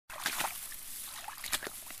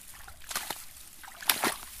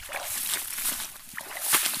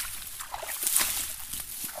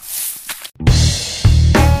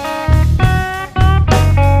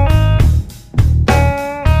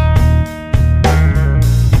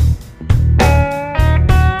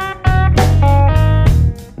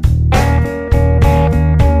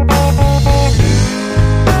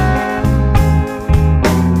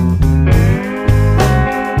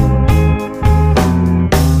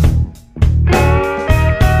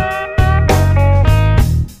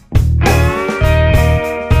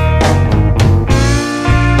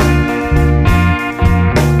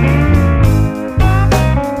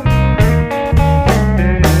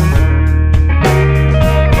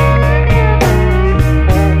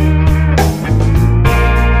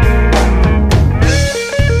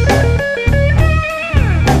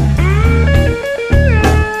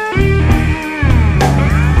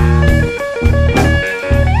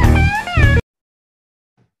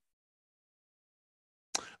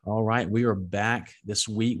All right, we are back this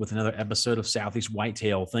week with another episode of Southeast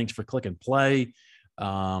Whitetail. Thanks for clicking play.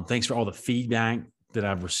 Thanks for all the feedback that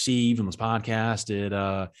I've received on this podcast.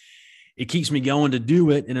 It keeps me going to do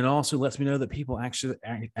it, and it also lets me know that people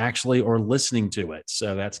actually are listening to it.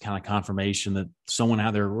 So that's kind of confirmation that someone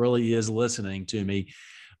out there really is listening to me,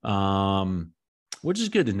 which is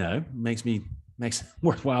good to know. Makes it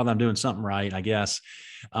worthwhile that I'm doing something right, I guess.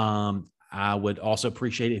 I would also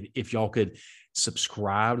appreciate it if y'all could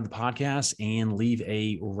subscribe to the podcast and leave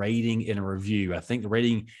a rating and a review. I think the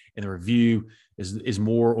rating and the review is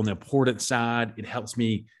more on the important side. It helps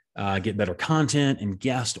me get better content and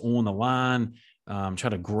guests on the line. Try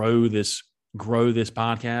to grow this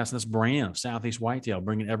podcast and this brand of Southeast Whitetail,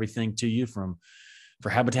 bringing everything to you for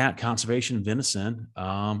habitat, conservation, venison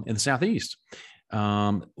in the Southeast.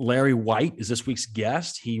 Larry White is this week's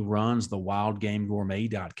guest. He runs the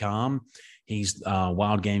wildgamegourmet.com. He's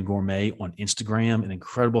Wild Game Gourmet on Instagram, an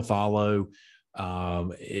incredible follow.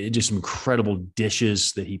 Just incredible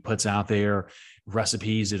dishes that he puts out there,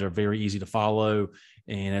 recipes that are very easy to follow.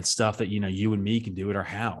 And it's stuff that, you and me can do at our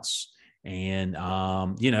house. And,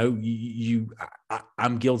 I'm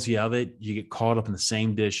guilty of it. You get caught up in the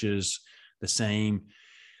same dishes, the same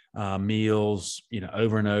meals,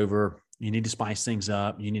 over and over. You need to spice things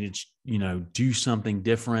up. You need to, do something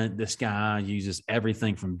different. This guy uses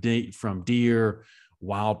everything from deer,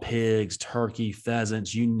 wild pigs, turkey,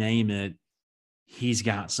 pheasants, you name it. He's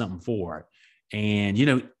got something for it. And,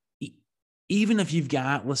 even if you've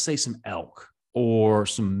got, let's say, some elk or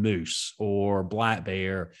some moose or black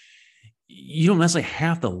bear, you don't necessarily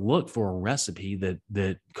have to look for a recipe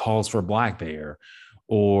that calls for black bear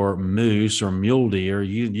or moose or mule deer.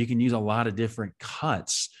 You can use a lot of different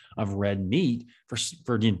cuts of red meat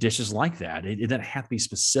for dishes like that. It doesn't have to be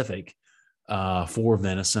specific for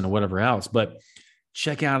venison or whatever else, but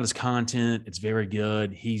check out his content. It's very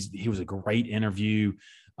good. He was a great interview.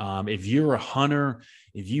 If you're a hunter,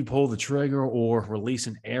 if you pull the trigger or release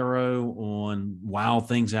an arrow on wild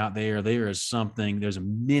things out there, there's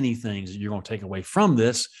many things that you're going to take away from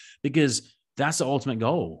this, because that's the ultimate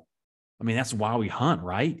goal. I mean, that's why we hunt,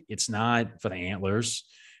 right? It's not for the antlers.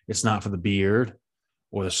 It's not for the beard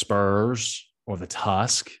or the spurs or the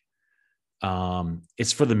tusk.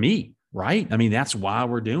 It's for the meat, right? I mean, that's why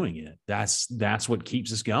we're doing it. That's what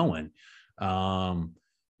keeps us going. To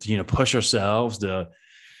push ourselves to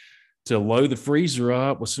load the freezer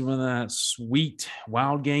up with some of that sweet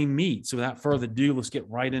wild game meat. So without further ado, let's get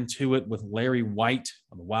right into it with Larry White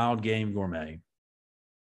of the Wild Game Gourmet.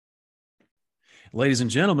 Ladies and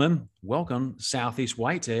gentlemen, welcome to Southeast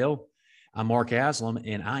Whitetail. I'm Mark Aslam,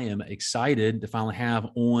 and I am excited to finally have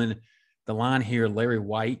on the line here Larry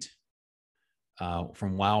White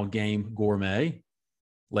from Wild Game Gourmet.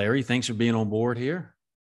 Larry, thanks for being on board here.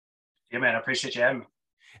 Yeah, man, I appreciate you having me.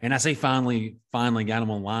 And I say finally got him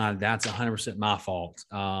online. That's 100% my fault.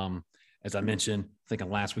 As I mentioned, I think in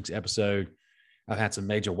last week's episode, I've had some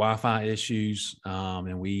major Wi-Fi issues,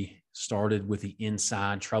 and we started with the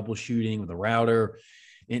inside troubleshooting with the router.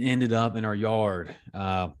 It ended up in our yard.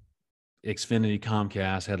 Xfinity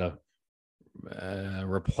Comcast had to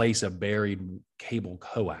replace a buried cable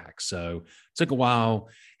coax. So it took a while,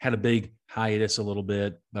 had a big hiatus a little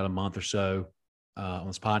bit, about a month or so on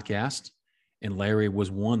this podcast. And Larry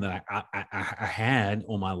was one that I had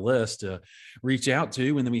on my list to reach out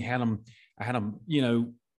to. And then I had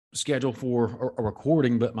him, scheduled for a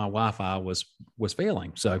recording, but my Wi-Fi was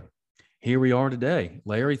failing. So here we are today.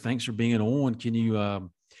 Larry, thanks for being on. Can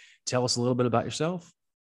you tell us a little bit about yourself,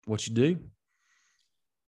 what you do?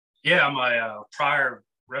 Yeah, I'm a prior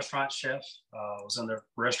restaurant chef. Was in the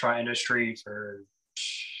restaurant industry for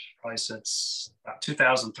probably since about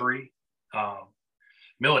 2003.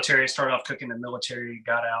 Military, started off cooking in the military,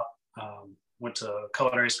 got out, went to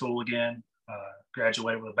culinary school again,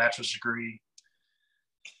 graduated with a bachelor's degree,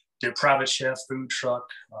 did private chef, food truck,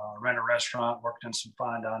 ran a restaurant, worked in some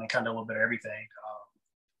fine dining, kind of a little bit of everything.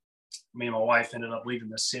 Me and my wife ended up leaving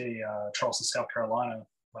the city, Charleston, South Carolina,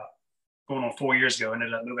 about going on 4 years ago.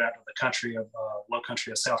 Ended up moving out to the country of low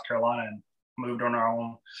country of South Carolina and moved on our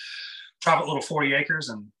own private little 40 acres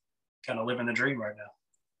and kind of living the dream right now.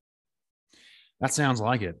 That sounds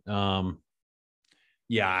like it.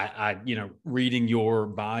 Yeah, I reading your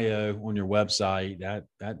bio on your website,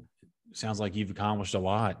 that sounds like you've accomplished a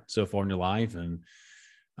lot so far in your life. And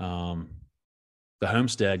the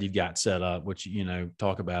homestead you've got set up, which,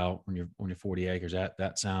 talk about on your 40 acres,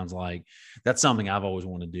 that sounds like that's something I've always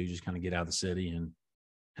wanted to do, just kind of get out of the city and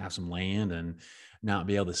have some land and not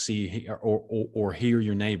be able to see or hear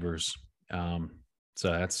your neighbors. So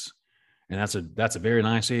that's a very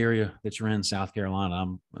nice area that you're in, South Carolina.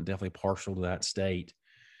 I'm definitely partial to that state.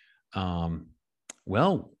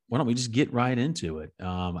 Well, why don't we just get right into it?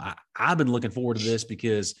 I've been looking forward to this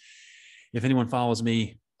because if anyone follows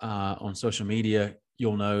me on social media,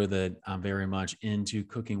 you'll know that I'm very much into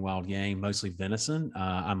cooking wild game, mostly venison.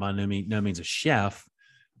 I'm by no means a chef,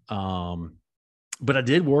 but I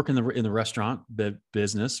did work in the restaurant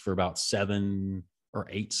business for about 7 or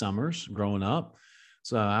 8 summers growing up.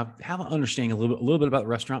 So I have an understanding a little bit about the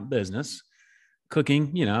restaurant business,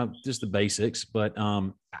 cooking, just the basics. But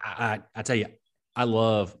I tell you, I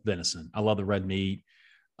love venison. I love the red meat.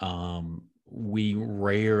 We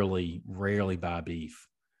rarely buy beef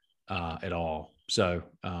at all. So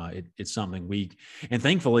it's something and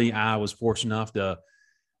thankfully I was fortunate enough to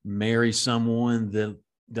marry someone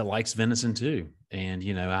that likes venison too. And,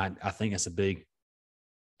 I think that's a big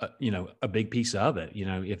piece of it.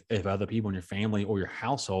 If other people in your family or your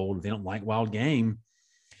household, if they don't like wild game,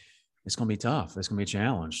 it's going to be tough. It's going to be a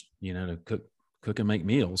challenge, to cook and make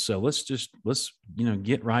meals. So let's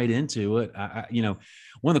get right into it.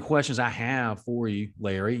 One of the questions I have for you,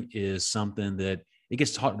 Larry, is something that it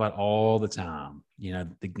gets talked about all the time.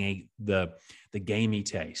 The gamey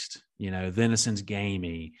taste. Venison's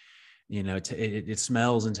gamey. It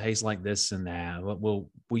smells and tastes like this and that. Well,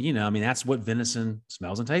 that's what venison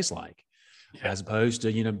smells and tastes like, as opposed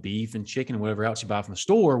to beef and chicken and whatever else you buy from the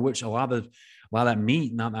store. Which a lot of that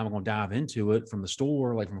meat, not that I'm going to dive into it, from the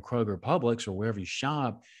store, like from Kroger, Publix, or wherever you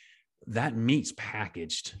shop, that meat's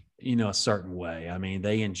packaged, a certain way. I mean,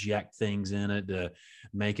 they inject things in it to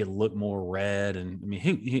make it look more red, and I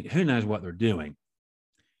mean, who knows what they're doing.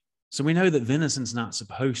 So we know that venison's not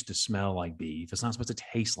supposed to smell like beef. It's not supposed to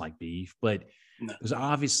taste like beef, but there's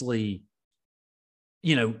obviously,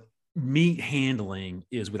 meat handling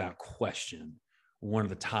is without question one of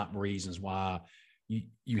the top reasons why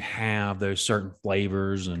you have those certain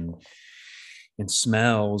flavors and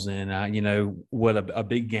smells. And what a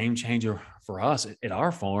big game changer for us at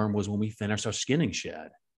our farm was when we finished our skinning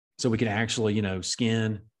shed, so we could actually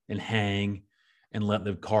skin and hang and let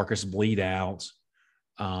the carcass bleed out.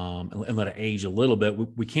 And let it age a little bit.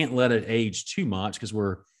 We can't let it age too much because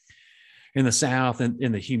we're in the South, and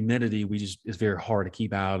in the humidity, it's very hard to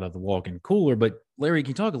keep out of the walk-in cooler. But Larry,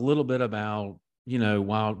 can you talk a little bit about,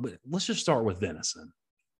 let's just start with venison,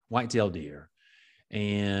 whitetail deer,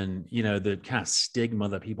 and, the kind of stigma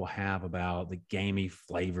that people have about the gamey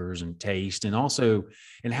flavors and taste, and also,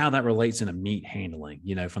 and how that relates into meat handling,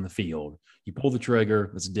 from the field. You pull the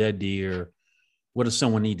trigger, it's a dead deer. What does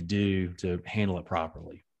someone need to do to handle it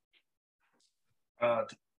properly? The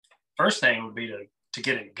first thing would be to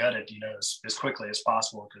get it gutted, as quickly as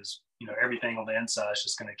possible, because, everything on the inside is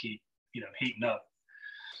just going to keep, heating up.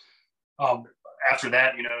 After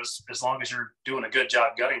that, as long as you're doing a good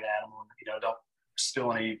job gutting the animal, don't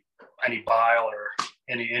spill any bile or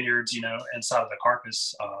any innards, inside of the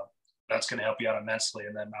carcass. That's going to help you out immensely.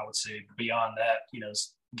 And then I would say beyond that,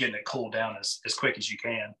 getting it cooled down as quick as you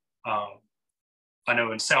can. I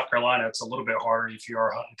know in South Carolina, it's a little bit harder if you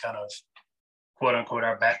are hunting kind of quote unquote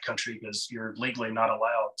our backcountry, because you're legally not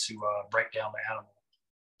allowed to break down the animal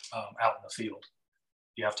out in the field.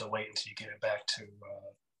 You have to wait until you get it back to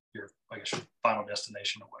your final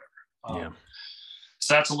destination or whatever.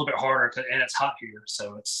 So that's a little bit harder, and it's hot here.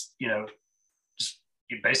 So it's, you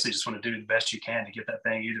basically just want to do the best you can to get that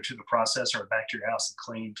thing either to the processor or back to your house and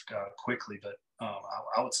cleaned quickly. But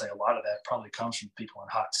I would say a lot of that probably comes from people in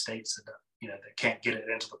hot states that that can't get it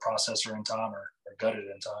into the processor in time or gut it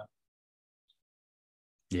in time.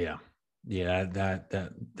 Yeah,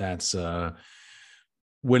 that's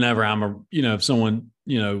whenever if someone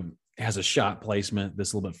has a shot placement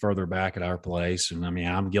that's a little bit further back at our place, and I mean,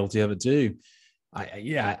 I'm guilty of it too.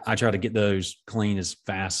 I try to get those clean as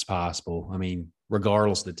fast as possible. I mean,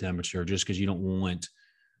 regardless of the temperature, just because you don't want,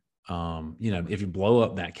 if you blow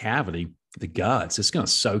up that cavity, the guts, it's going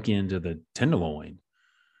to soak into the tenderloin.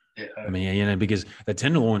 Yeah. I mean, because the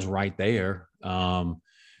tenderloin's right there. And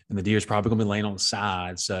the deer's probably going to be laying on the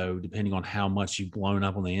side. So depending on how much you've blown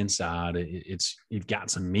up on the inside, you've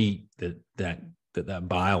got some meat that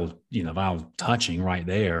bile, bile touching right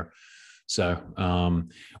there. So,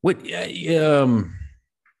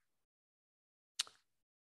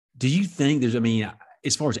 do you think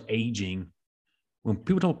as far as aging, when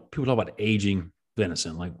people talk about aging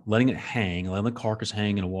venison, like letting it hang, letting the carcass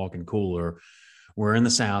hang in a walk-in cooler, we're in the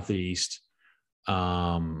Southeast.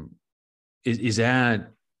 Is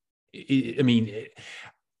that,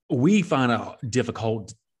 we find it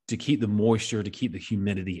difficult to keep the moisture, to keep the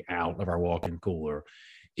humidity out of our walk-in cooler.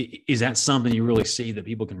 Is that something you really see, that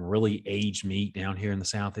people can really age meat down here in the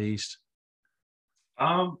Southeast?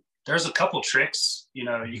 There's a couple tricks, you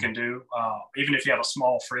can do, even if you have a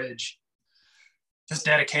small fridge. just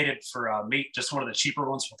dedicated for meat, just one of the cheaper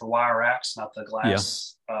ones with the wire racks, not the Yeah.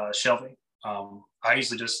 glass shelving. I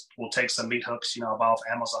usually just will take some meat hooks, I buy off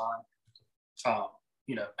Amazon.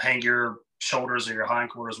 Hang your shoulders or your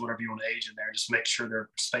hindquarters, whatever you want to age in there. Just make sure they're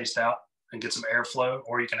spaced out and get some airflow,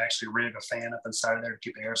 or you can actually rig a fan up inside of there to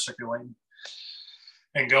keep the air circulating.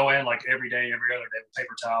 And go in like every day, every other day with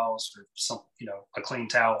paper towels or some, a clean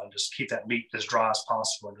towel, and just keep that meat as dry as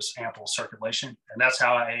possible and just ample circulation. And that's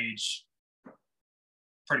how I age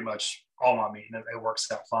pretty much all my meat, and it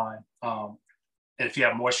works out fine. And if you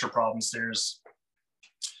have moisture problems, there's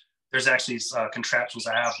actually contraptions.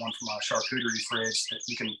 I have one for my charcuterie fridge that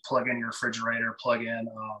you can plug in your refrigerator, plug in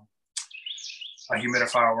a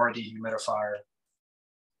humidifier or a dehumidifier,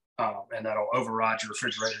 and that'll override your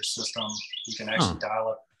refrigerator system. You can actually dial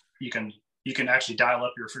up. You can actually dial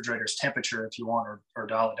up your refrigerator's temperature if you want, or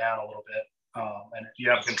dial it down a little bit. And you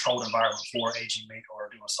have a controlled environment for aging meat or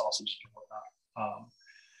doing sausage and whatnot.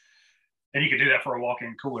 And you can do that for a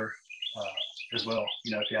walk-in cooler as well.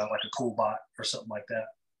 If you have like a cool bot or something like that.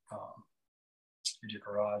 In your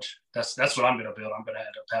garage. That's what I'm going to build. I'm going to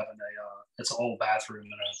end up having it's an old bathroom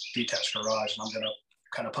and a detached garage, and I'm going to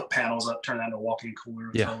kind of put panels up, turn that into a walk-in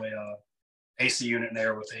cooler, throw a AC unit in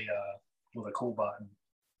there with a cool button,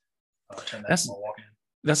 turn that into a walk-in.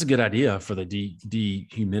 That's a good idea for the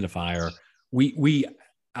dehumidifier.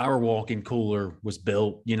 Our walk-in cooler was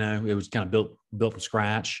built, it was kind of built from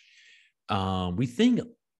scratch. We think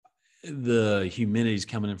the humidity is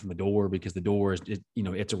coming in from the door, because the door is,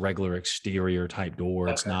 it's a regular exterior type door.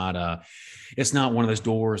 Okay. It's not one of those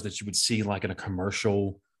doors that you would see like in a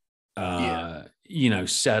commercial,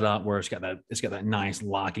 setup where it's got that nice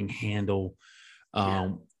locking handle.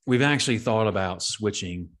 We've actually thought about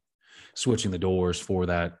switching the doors for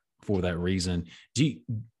that reason.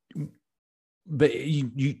 But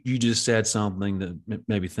you just said something that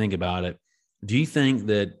made me think about it. Do you think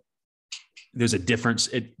that there's a difference?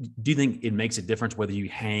 Do you think it makes a difference whether you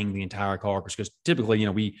hang the entire carcass? Because typically,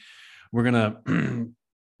 we're going to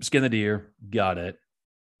skin the deer, gut it,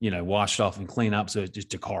 wash it off and clean up. So it's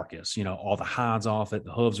just a carcass, all the hides off it,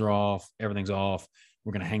 the hooves are off, everything's off.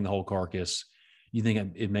 We're going to hang the whole carcass. You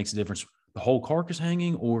think it makes a difference, the whole carcass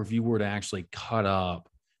hanging, or if you were to actually cut up,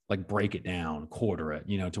 like break it down, quarter it,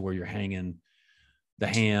 to where you're hanging the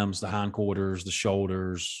hams, the hindquarters, the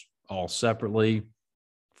shoulders all separately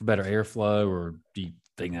for better airflow? Or do you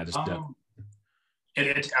think that is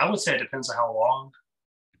I would say it depends on how long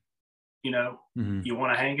you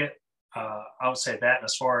want to hang it. I would say that. And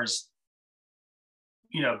as far as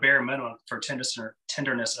bare minimum for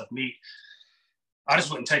tenderness of meat, I just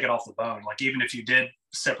wouldn't take it off the bone. Like, even if you did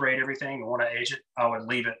separate everything and want to age it, I would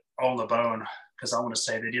leave it on the bone, because I want to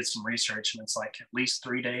say they did some research, and it's like at least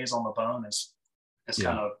 3 days on the bone is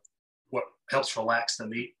kind of what helps relax the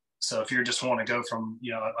meat. So if you just want to go from,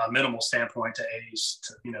 a minimal standpoint to age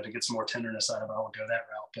to, to get some more tenderness out of it, I would go that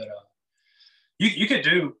route. But you could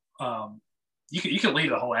do, you could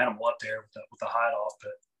leave the whole animal up there with the hide off,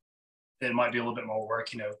 but it might be a little bit more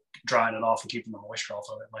work, drying it off and keeping the moisture off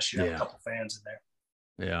of it, unless you have a couple fans in there.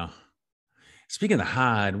 Yeah. Speaking of the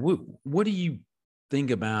hide, what do you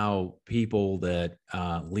think about people that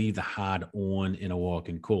leave the hide on in a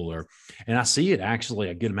walk-in cooler? And I see it actually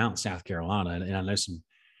a good amount in South Carolina, and I know some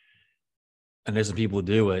people who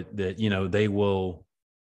do it, that, they will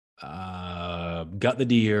gut the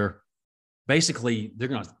deer. Basically, they're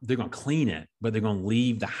going to clean it, but they're going to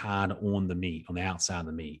leave the hide on the meat, on the outside of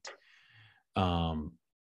the meat.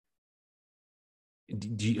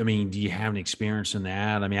 Do you have any experience in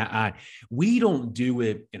that? I mean, we don't do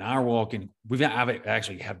it in our walk-in.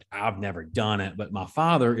 I've never done it, but my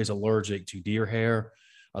father is allergic to deer hair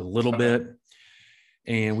a little bit.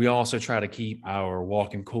 And we also try to keep our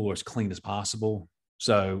walk-in cooler as clean as possible.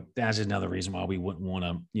 So that's another reason why we wouldn't want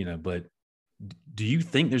to, but do you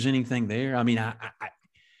think there's anything there? I mean,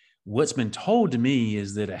 what's been told to me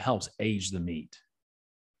is that it helps age the meat.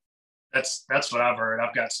 That's what I've heard.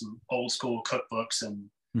 I've got some old school cookbooks, and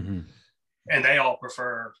they all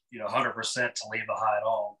prefer, 100% to leave the hide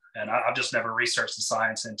on. And I've just never researched the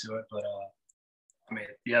science into it, but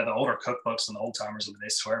the older cookbooks and the old timers, they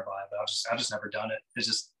swear by it, but I've just never done it. It's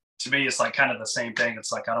just, to me, it's like kind of the same thing.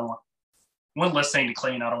 It's like, I don't want one less thing to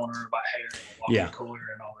clean. I don't want to worry about hair and walk-in cooler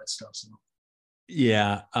and all that stuff. So.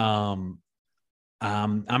 Yeah.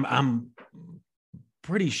 I'm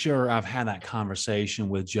pretty sure I've had that conversation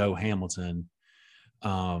with Joe Hamilton.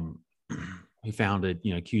 He founded,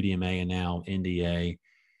 QDMA and now NDA,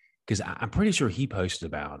 because I'm pretty sure he posted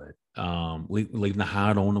about it, leaving the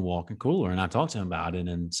hide on the walk-in cooler. And I talked to him about it.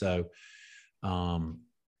 And so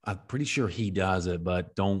I'm pretty sure he does it,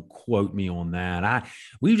 but don't quote me on that.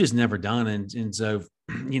 We've just never done it. And so,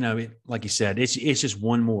 like you said, it's just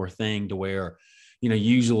one more thing to where,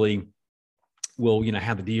 usually we'll,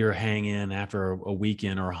 have the deer hang in after a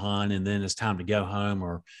weekend or a hunt, and then it's time to go home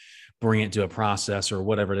or bring it to a processor or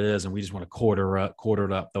whatever it is. And we just want to quarter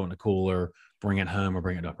it up, throw it in the cooler, bring it home or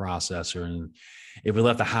bring it to a processor. And if we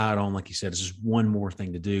left the hide on, like you said, it's just one more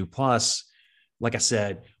thing to do. Plus, like I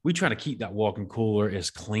said, we try to keep that walk-in cooler as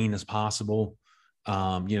clean as possible.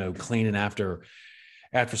 Cleaning after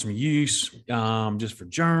some use, just for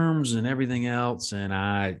germs and everything else. And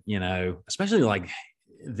especially like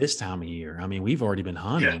this time of year, I mean, we've already been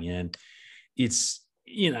hunting and it's,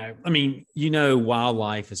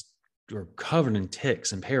 wildlife is we're covered in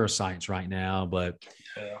ticks and parasites right now, but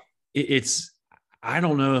I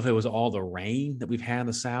don't know if it was all the rain that we've had in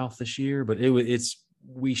the South this year, but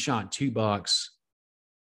we shot 2 bucks,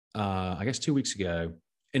 I guess 2 weeks ago,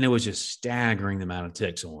 and it was just staggering the amount of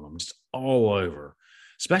ticks on them, just all over,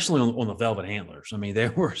 especially on the velvet antlers. I mean,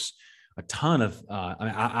 there was a ton of,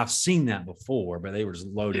 I've seen that before, but they were just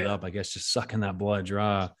loaded up, I guess, just sucking that blood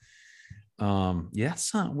dry.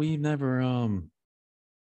 It's something we've never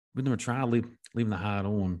tried leaving the hide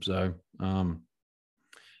on. So,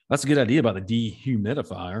 that's a good idea about the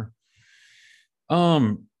dehumidifier.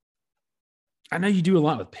 I know you do a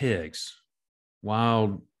lot with pigs,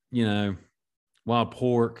 wild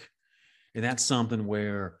pork. And that's something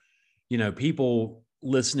where, people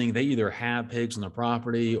listening, they either have pigs on their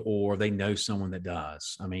property or they know someone that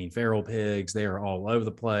does. I mean, feral pigs, they are all over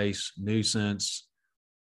the place, nuisance.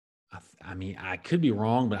 I mean, I could be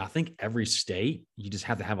wrong, but I think every state, you just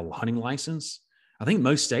have to have a hunting license. I think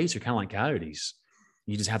most states are kind of like coyotes.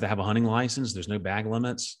 You just have to have a hunting license. There's no bag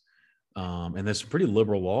limits. And there's some pretty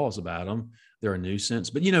liberal laws about them. They're a nuisance,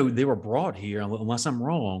 but they were brought here, unless I'm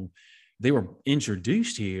wrong, they were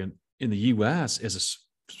introduced here in the U.S. as a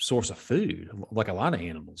source of food, like a lot of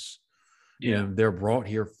animals. They're brought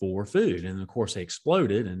here for food, and of course they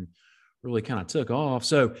exploded and really kind of took off.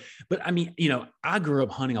 So, but I mean, I grew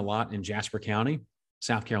up hunting a lot in Jasper County,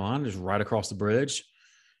 South Carolina, just right across the bridge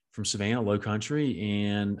from Savannah, low country,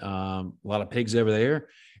 and a lot of pigs over there.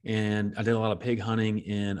 And I did a lot of pig hunting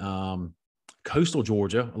in coastal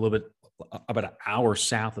Georgia, a little bit about an hour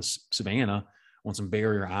south of Savannah on some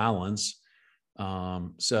barrier islands.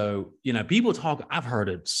 So, people talk, I've heard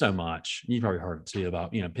it so much. You've probably heard it too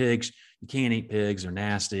about, pigs. You can't eat pigs. They're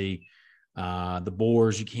nasty. The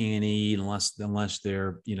boars you can't eat unless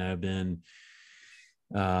they're, been,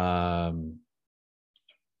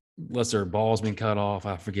 unless their balls been cut off.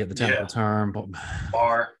 I forget the technical term, but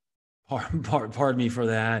pardon me for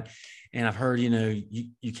that. And I've heard, you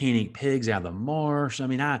can't eat pigs out of the marsh. I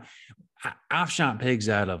mean, I've shot pigs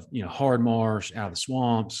out of, hard marsh, out of the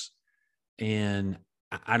swamps, and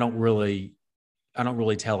I don't really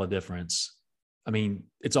tell the difference. I mean,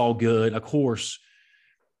 it's all good. Of course,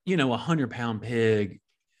 100-pound pig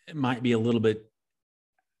might be a little bit,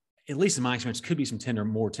 at least in my experience, could be some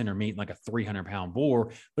more tender meat, like a 300-pound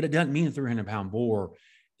boar, but it doesn't mean a 300-pound boar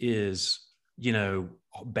is,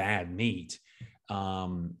 bad meat.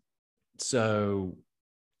 So,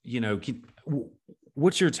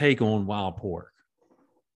 what's your take on wild pork?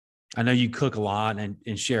 I know you cook a lot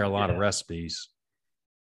and share a lot of recipes.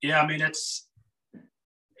 Yeah. I mean, it's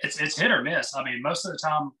hit or miss. I mean, most of the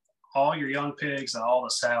time, all your young pigs and all the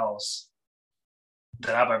sows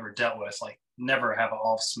that I've ever dealt with, like, never have an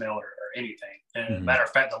off smell or anything. And matter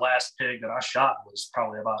of fact, the last pig that I shot was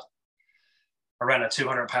probably about around a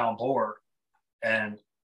 200-pound boar, and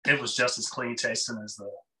it was just as clean tasting as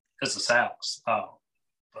the sows.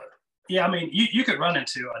 But yeah, I mean, you could run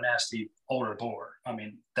into a nasty older boar. I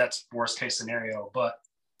mean, that's worst case scenario, but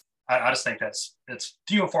I just think it's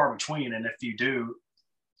few and far between. And if you do,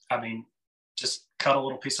 I mean, just cut a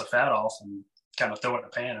little piece of fat off and kind of throw it in a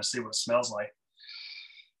pan and see what it smells like.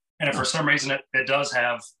 And if for some reason it does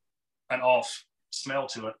have an off smell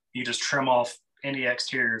to it, you just trim off any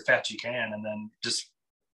exterior fat you can, and then just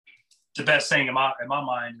the best thing in my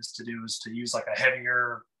mind is to use like a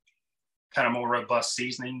heavier, kind of more robust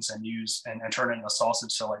seasonings and use and turn it into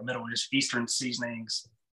sausage. So like Middle Eastern seasonings,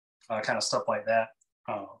 kind of stuff like that.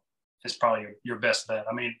 Is probably your best bet.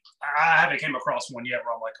 I mean, I haven't came across one yet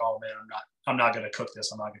where I'm like, oh man, I'm not going to cook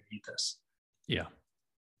this. I'm not going to eat this. Yeah.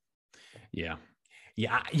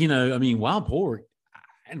 I mean, wild pork,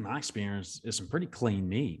 in my experience, is some pretty clean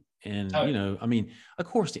meat. And, I mean, of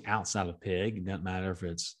course, the outside of a pig, it doesn't matter if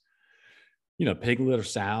it's, piglet or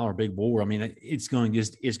sow or big boar. I mean, it's going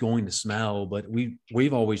to smell, but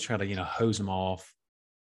we've always tried to, hose them off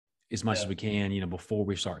as much as we can, before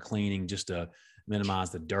we start cleaning, just to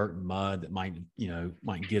minimize the dirt and mud that might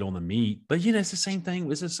get on the meat. But it's the same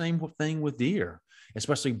thing. It's the same thing with deer,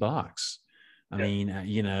 especially bucks. I mean,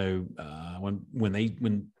 when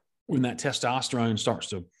that testosterone starts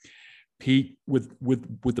to peak with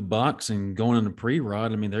the bucks and going into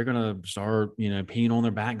pre-rut, I mean, they're going to start, peeing on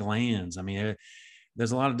their back glands. I mean,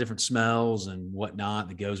 there's a lot of different smells and whatnot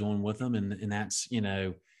that goes on with them. And that's,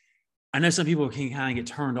 I know some people can kind of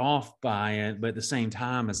get turned off by it, but at the same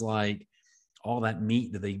time, it's like all that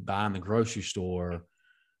meat that they buy in the grocery store,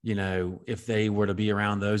 if they were to be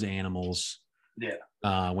around those animals,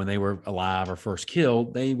 when they were alive or first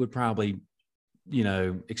killed, they would probably,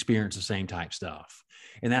 experience the same type stuff.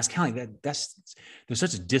 And that's kind of like that. There's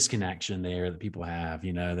such a disconnection there that people have,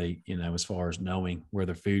 as far as knowing where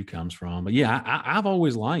their food comes from. But yeah, I've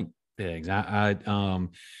always liked pigs. The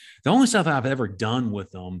only stuff I've ever done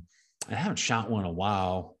with them, I haven't shot one in a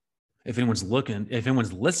while. If anyone's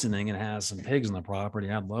listening and has some pigs on the property,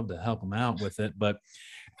 I'd love to help them out with it. But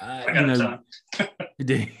I got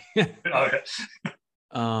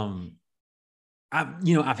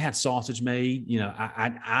I've had sausage made.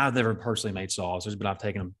 I've never personally made sausage, but I've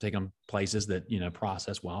taken them places that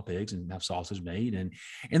process wild pigs and have sausage made, and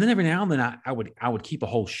then every now and then I would keep a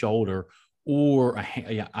whole shoulder or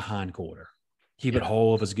a hind quarter, keep it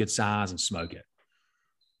whole if it's a good size, and smoke it.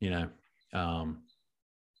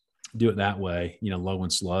 Do it that way, low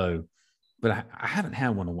and slow. But I haven't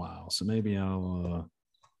had one in a while, so maybe we'll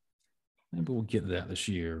get to that this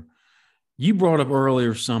year. You brought up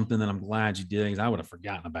earlier something that I'm glad you did, because I would have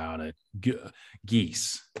forgotten about it.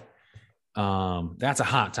 Geese. That's a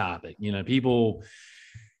hot topic. People.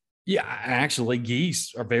 Yeah, actually,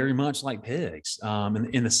 geese are very much like pigs,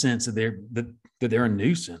 in the sense that they're a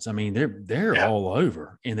nuisance. I mean, they're all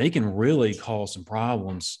over, and they can really cause some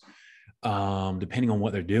problems, depending on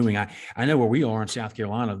what they're doing. I know where we are in South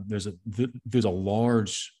Carolina, there's a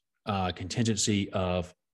large contingency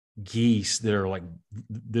of geese that are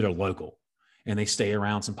local, and they stay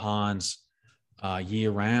around some ponds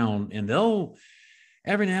year round, and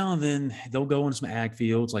every now and then they'll go into some ag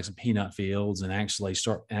fields, like some peanut fields, and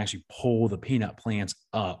actually pull the peanut plants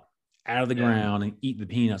up out of the ground and eat the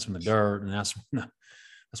peanuts from the dirt. And that's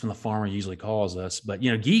when the farmer usually calls us. But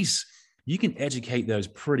geese, you can educate those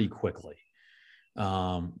pretty quickly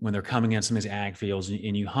when they're coming in some of these ag fields,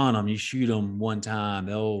 and you hunt them, you shoot them one time,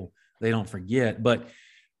 they don't forget. But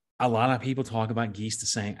a lot of people talk about geese the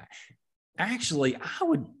same. Actually,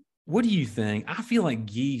 what do you think? I feel like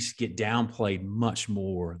geese get downplayed much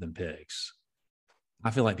more than pigs.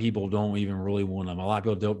 I feel like people don't even really want them. A lot of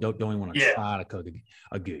people don't even want to try to cook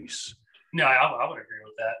a goose. No, I would agree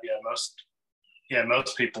with that.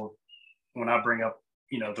 Most people, when I bring up,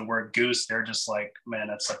 the word goose, they're just like, man,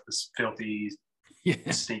 that's like this filthy,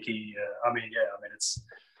 stinky.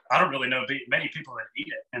 I don't really know many people that eat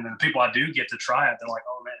it. And then the people I do get to try it, they're like,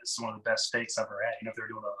 oh man, it's one of the best steaks I've ever had. If they're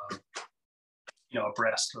doing a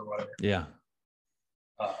breast or whatever. Yeah.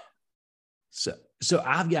 So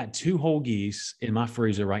I've got 2 whole geese in my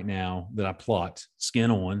freezer right now that I plucked,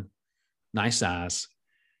 skin on, nice size.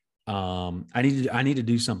 I need to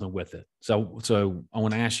do something with it. So I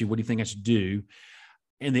want to ask you, what do you think I should do?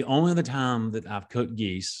 And the only other time that I've cooked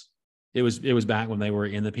geese, it was back when they were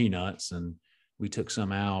in the peanuts, and we took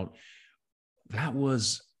some out. That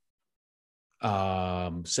was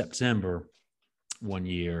September one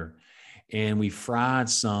year. And we fried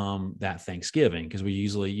some that Thanksgiving, because we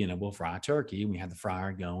usually, we'll fry turkey. We had the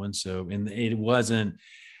fryer going. So, and it wasn't,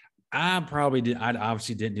 I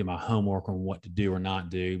obviously didn't do my homework on what to do or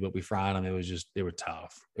not do, but we fried them. It was just, they were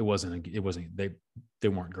tough. They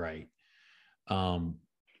weren't great.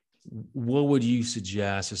 What would you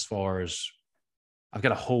suggest as far as, I've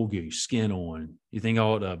got a whole goose skin on. You think I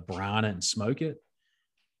ought to brine it and smoke it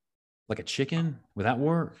like a chicken? Would that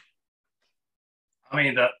work? I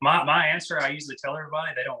mean, my answer, I usually tell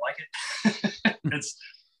everybody they don't like it.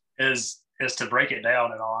 is to break it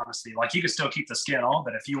down, in all honesty. Like, you can still keep the skin on,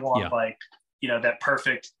 but if you want that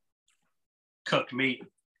perfect cooked meat,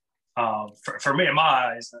 for me, in my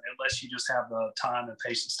eyes, unless you just have the time and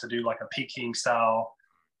patience to do like a Peking style,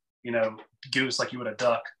 goose like you would a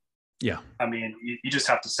duck. Yeah. I mean, you just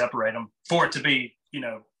have to separate them for it to be,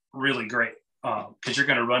 really great. Because you're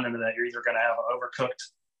going to run into that. You're either going to have an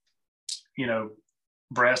overcooked,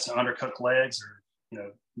 breast and undercooked legs,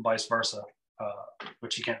 or vice versa,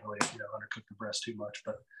 which you can't really undercook the breast too much.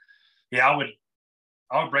 But yeah, I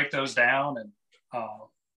would break those down, and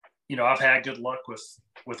I've had good luck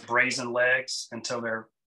with braising legs until they're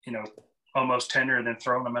almost tender, and then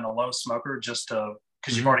throwing them in a low smoker just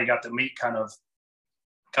because you've already got the meat kind of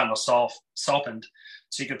kind of softened.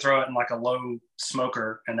 So you can throw it in like a low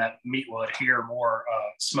smoker and that meat will adhere more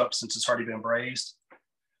smoke since it's already been braised.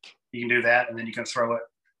 You can do that, and then you can throw it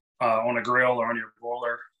on a grill or on your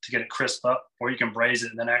broiler to get it crisp up, or you can braise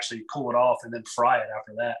it and then actually cool it off and then fry it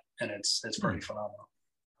after that. And it's pretty phenomenal.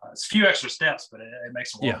 It's a few extra steps, but it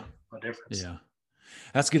makes a lot of difference. Yeah.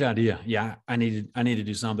 That's a good idea. Yeah. I need to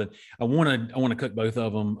do something. I want to cook both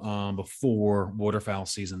of them before waterfowl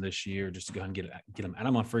season this year, just to go ahead and get them out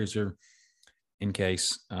of my freezer in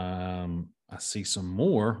case I see some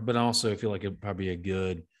more, but I also feel like it'd probably be a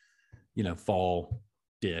good, fall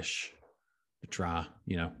dish to try,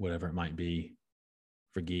 whatever it might be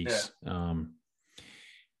for geese. I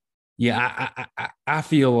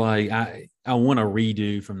feel like I want to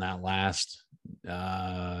redo from that last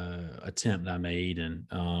attempt I made, and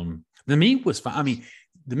the meat was fine. I mean,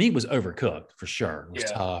 the meat was overcooked for sure. It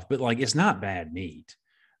was tough, but like it's not bad meat.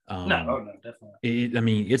 No,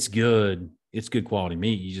 definitely. It's good. It's good quality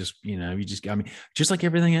meat. Just like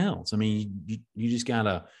everything else. I mean, you just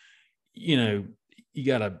gotta, you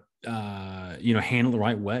gotta, handle the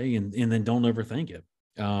right way, and then don't overthink it.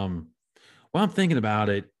 While I'm thinking about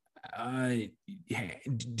it,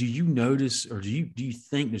 do you notice, or do you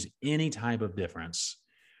think there's any type of difference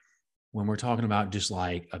when we're talking about just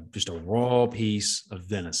like just a raw piece of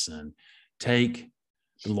venison? Take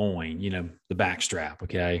the loin, the back strap,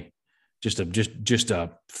 okay, just a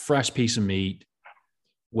fresh piece of meat,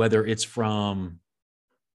 whether it's from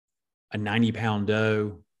a 90-pound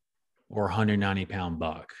doe or 190-pound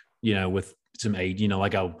buck, with some age,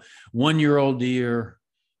 like a 1-year-old deer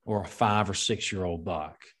or a 5 or 6-year-old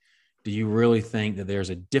buck. Do you really think that there's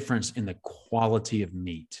a difference in the quality of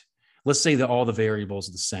meat? Let's say that all the variables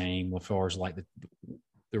are the same as far as like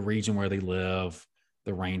the region where they live,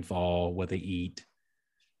 the rainfall, what they eat.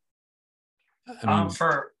 I mean,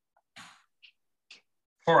 for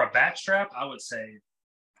a backstrap, I would say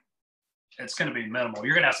it's going to be minimal.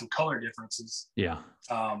 You're going to have some color differences. Yeah.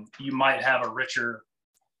 You might have a richer,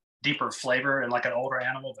 deeper flavor in like an older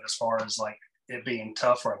animal, but as far as like it being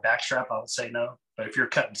tough for a backstrap, I would say no. But if you're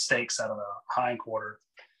cutting steaks out of a hind quarter,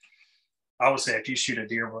 I would say if you shoot a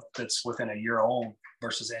deer that's within a year old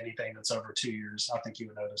versus anything that's over 2 years, I think you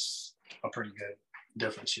would notice a pretty good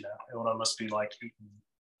difference. It would almost be like eating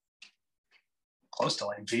close to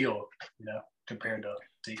like veal, compared to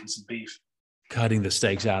eating some beef. Cutting the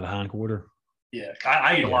steaks out of hind quarter. Yeah,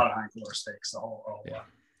 I eat a lot of hind quarter steaks. The whole lot.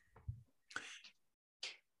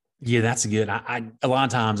 Yeah, that's good. I a lot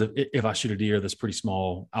of times if I shoot a deer that's pretty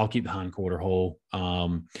small, I'll keep the hind quarter whole.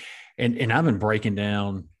 And I've been breaking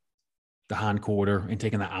down the hind quarter and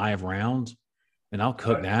taking the eye of round, and I'll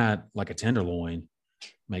cook that like a tenderloin,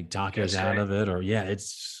 make tacos out of it, or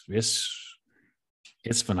it's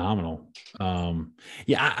phenomenal.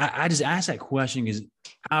 I just asked that question because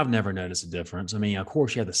I've never noticed a difference. I mean, of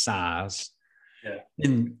course you have the size. Yeah.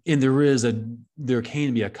 And there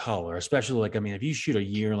can be a color, especially like, I mean, if you shoot a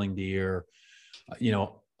yearling deer,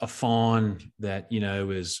 a fawn that,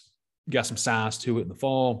 is got some size to it in the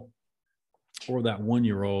fall, or that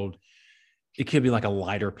 1-year-old, it could be like a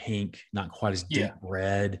lighter pink, not quite as deep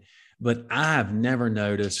red, but I've never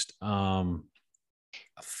noticed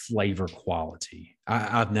flavor quality.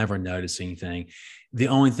 I've never noticed anything. The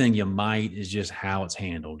only thing you might is just how it's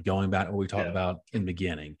handled. Going back to what we talked about in the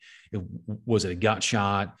beginning, was it a gut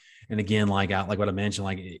shot? And again, like what I mentioned,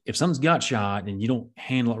 like if something's gut shot and you don't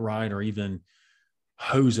handle it right, or even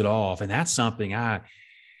hose it off, and that's something I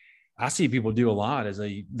see people do a lot, is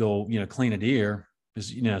they'll clean a deer.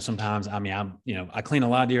 Because sometimes, I mean, I clean a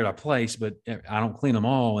lot of deer at our place, but I don't clean them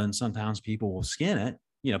all. And sometimes people will skin it,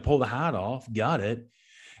 pull the hide off, gut it,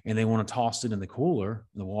 and they want to toss it in the cooler,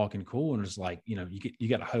 in the walk-in cooler, and it's like, you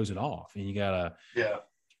got to hose it off, and you got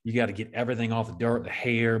to get everything off the dirt, the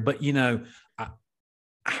hair. But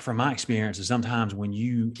from my experience, is sometimes when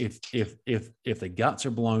if the guts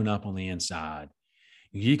are blown up on the inside,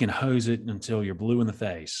 you can hose it until you're blue in the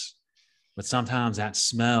face. But sometimes that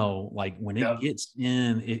smell, like when it gets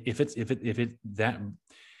in, if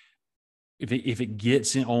it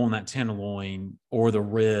gets in on that tenderloin or the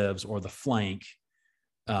ribs or the flank,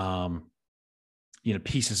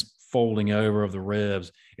 pieces folding over of the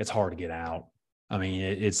ribs, it's hard to get out. I mean,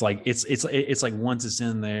 it's like once it's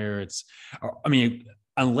in there,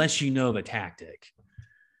 unless you know the tactic,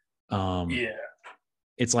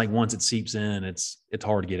 it's like once it seeps in, it's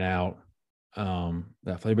hard to get out.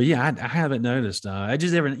 That flavor. But yeah, I haven't noticed. I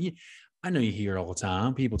know you hear it all the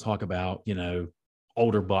time. People talk about,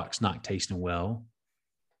 older bucks not tasting well.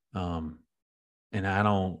 And I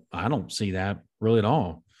don't see that really at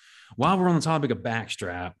all. While we're on the topic of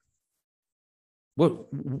backstrap,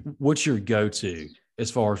 what's your go-to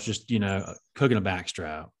as far as just, cooking a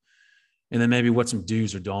backstrap? And then maybe what some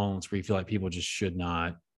do's or don'ts where you feel like people just should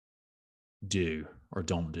not do or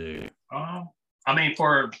don't do I mean,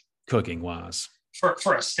 for cooking wise.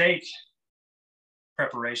 For a steak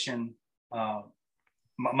preparation,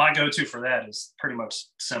 my go-to for that is pretty much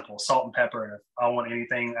simple: salt and pepper. And if I want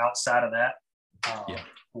anything outside of that,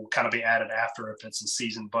 will kind of be added after, if it's a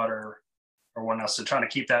seasoned butter or whatnot. So trying to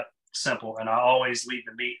keep that simple. And I always leave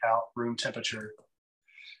the meat out room temperature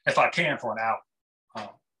if I can for an hour.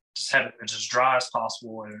 Just have it as dry as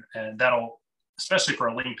possible, and that'll, especially for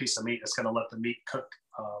a lean piece of meat, it's going to let the meat cook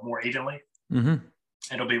more evenly. Mm-hmm.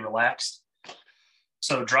 It'll be relaxed.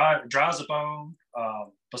 So dry as a bone,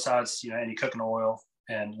 besides any cooking oil,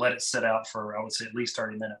 and let it sit out for, I would say, at least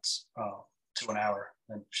 30 minutes to an hour.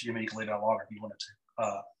 And you can leave that longer if you wanted to.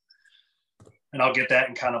 And I'll get that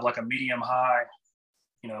in kind of like a medium high,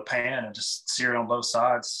 pan, and just sear it on both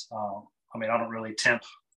sides. I mean, I don't really temp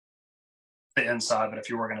the inside, but if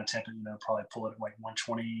you were going to temp it, probably pull it at like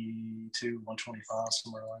 122, 125,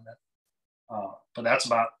 somewhere like that. But that's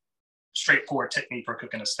about straightforward technique for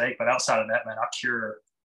cooking a steak. But outside of that, man, I cure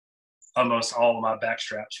almost all of my back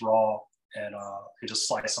straps raw, and you just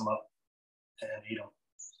slice them up and eat them.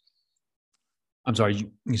 I'm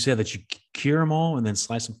sorry, you said that you cure them all and then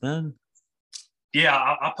slice them thin? Yeah,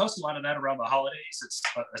 I post a lot of that around the holidays.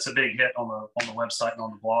 It's a big hit on the website and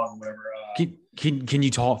on the blog and whatever. Can you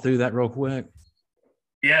talk through that real quick?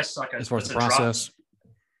 Yes, as far as the process.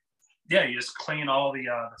 Yeah, you just clean all the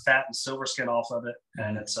fat and silver skin off of it,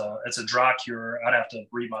 and it's a dry cure. I'd have to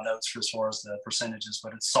read my notes for as far as the percentages,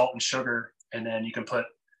 but it's salt and sugar, and then you can put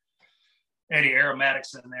any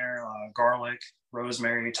aromatics in there, garlic,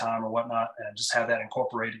 rosemary, thyme, or whatnot, and just have that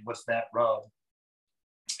incorporated with that rub.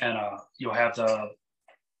 And you'll have the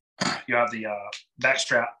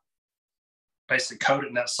backstrap basically coated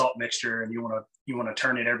in that salt mixture, and you want to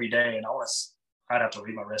turn it every day. And I'd have to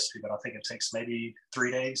read my recipe, but I think it takes maybe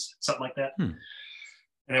 3 days, something like that. And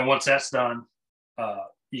then once that's done,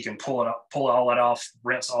 you can pull all that off,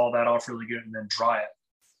 rinse all that off really good, and then dry it.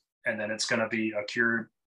 And then it's going to be a cured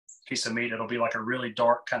piece of meat. It'll be like a really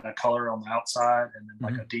dark kind of color on the outside, and then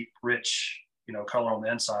like a deep, rich, color on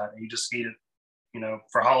the inside. And you just eat it.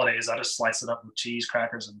 For holidays, I just slice it up with cheese,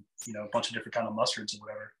 crackers, and a bunch of different kind of mustards and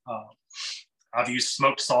whatever. I've used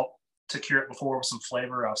smoked salt to cure it before with some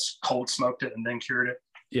flavor. I've cold smoked it and then cured it.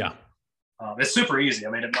 Yeah, it's super easy. I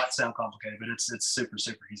mean, it might sound complicated, but it's super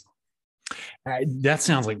easy. That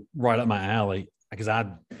sounds like right up my alley, because I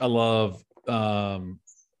love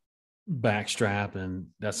backstrap, and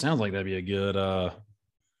that sounds like that'd be a good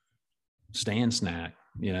stand snack.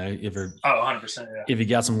 If you're 100%, yeah. If you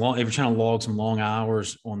got if you're trying to log some long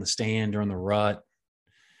hours on the stand during the rut,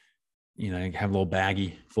 you have a little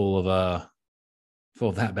baggie full of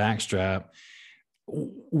that backstrap.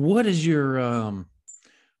 What is your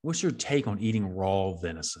what's your take on eating raw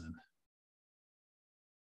venison?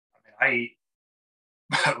 I eat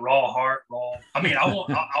raw heart, raw. I mean, I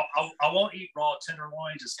won't eat raw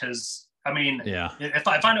tenderloin just because. I mean, yeah. If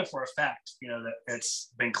I know for a fact, that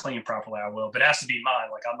it's been cleaned properly, I will. But it has to be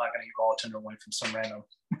mine. Like, I'm not going to eat raw tenderloin from some random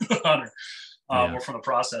hunter or from the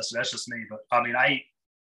processor. That's just me. But I mean, I eat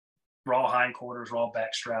raw hindquarters, raw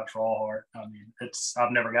back straps, raw heart. I mean,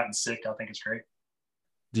 I've never gotten sick. I think it's great.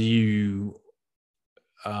 Do you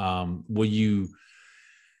will you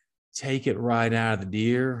take it right out of the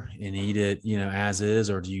deer and eat it, as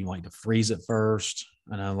is, or do you like to freeze it first?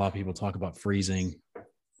 I know a lot of people talk about freezing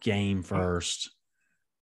game first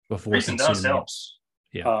before freezing does help.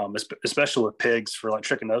 Yeah, especially with pigs for like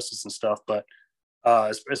trichinosis and stuff. But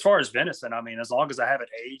as far as venison, I mean, as long as I have it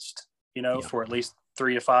aged, for at least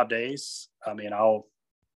 3 to 5 days, I mean, I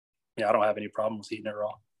don't have any problem with eating it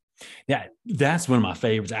raw. Yeah, that's one of my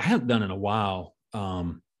favorites. I haven't done it in a while.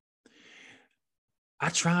 I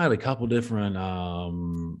tried a couple different.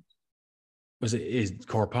 Is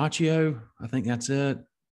carpaccio? I think that's it.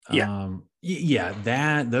 Yeah.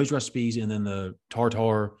 Those recipes, and then the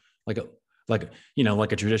tartare, like a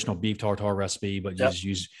traditional beef tartare recipe, but you just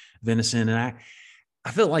use venison. And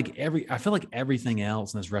I feel like everything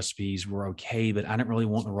else in those recipes were okay, but I didn't really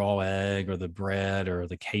want the raw egg or the bread or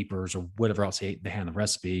the capers or whatever else they had in the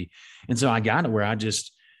recipe. And so I got it where I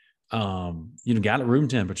just, got it room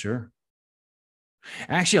temperature.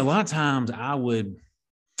 Actually, a lot of times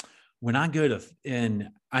when I go to, and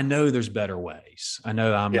I know there's better ways. I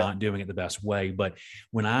know I'm not doing it the best way, but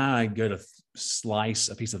when I go to slice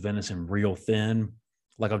a piece of venison real thin,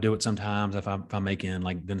 like I'll do it sometimes if I'm making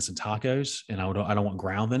like venison tacos, and I don't want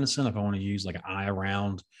ground venison. If I want to use like an eye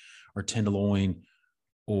around or tenderloin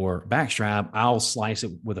or backstrap, I'll slice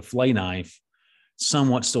it with a fillet knife,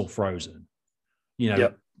 somewhat still frozen.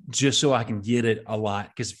 Yep. just so I can get it a lot.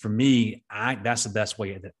 Because for me, that's the best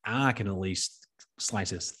way that I can at least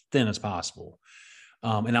slice it as thin as possible.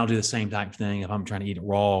 And I'll do the same type of thing if I'm trying to eat it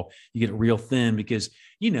raw. You get it real thin because,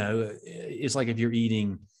 it's like if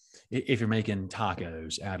you're making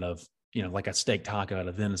tacos out of, like a steak taco out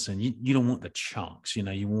of venison, you don't want the chunks,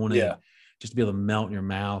 you want it just to be able to melt in your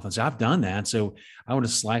mouth. And so I've done that. So I want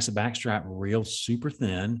to slice the backstrap real super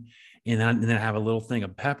thin. And then I have a little thing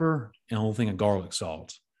of pepper and a little thing of garlic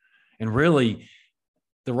salt. And really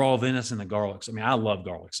the raw venison, the garlic. I mean, I love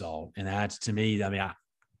garlic salt. And that's, to me, I mean,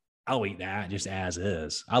 I'll eat that just as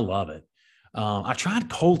is. I love it. I tried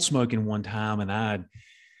cold smoking one time and I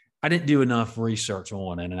didn't do enough research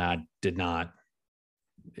on it, and I did not.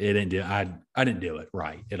 I didn't do it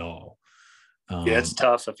right at all. It's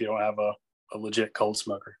tough if you don't have a legit cold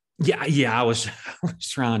smoker. Yeah. I was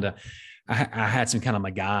trying to. I had some kind of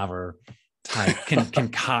MacGyver type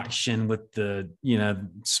concoction with the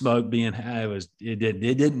smoke being. It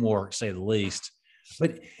didn't work, to say the least.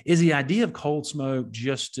 But is the idea of cold smoke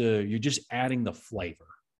you're just adding the flavor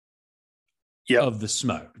of the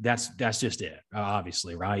smoke? That's just it,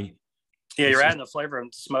 obviously, right? Yeah, you're adding the flavor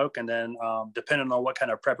and smoke, and then depending on what kind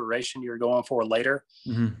of preparation you're going for later,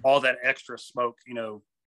 all that extra smoke,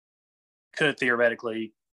 could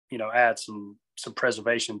theoretically, add some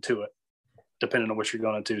preservation to it, depending on what you're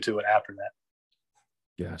going to do to it after that.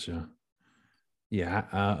 Gotcha. Yeah,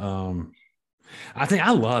 I think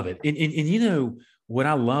I love it, and what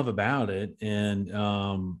I love about it, and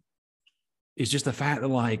is just the fact that,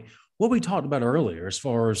 like what we talked about earlier, as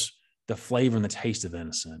far as the flavor and the taste of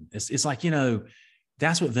venison. It's like,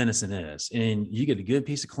 that's what venison is. And you get a good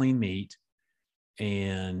piece of clean meat,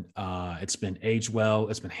 and it's been aged well,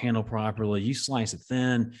 it's been handled properly. You slice it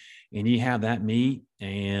thin and you have that meat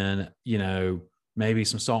and, maybe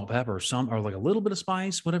some salt, pepper, or like a little bit of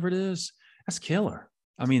spice, whatever it is. That's killer.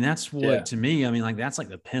 I mean, that's what, to me, I mean, like, that's like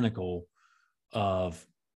the pinnacle of,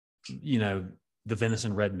 the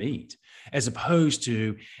venison red meat, as opposed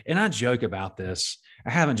to, and I joke about this. I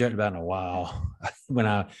haven't joked about it in a while when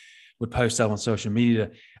I would post stuff on social media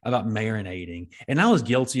about marinating. And I was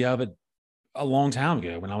guilty of it a long time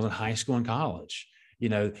ago when I was in high school and college.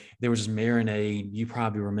 There was this marinade, you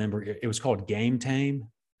probably remember, it was called Game Tame.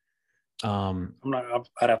 I'd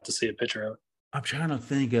have to see a picture of it. I'm trying to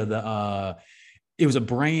think of it was a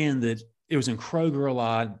brand that it was in Kroger a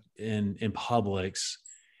lot, in Publix,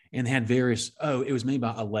 and had various, it was made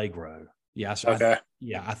by Allegro. Yeah. So okay.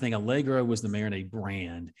 I think Allegro was the marinade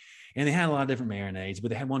brand, and they had a lot of different marinades, but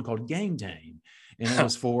they had one called Game Tame, and it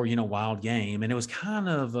was for, wild game. And it was kind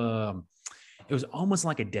of, it was almost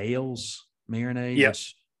like a Dale's marinade. Yeah.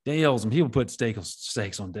 Dale's, and people put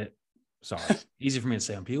steaks on sorry, easy for me to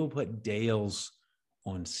say. When people put Dale's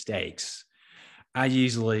on steaks, I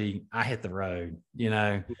hit the road,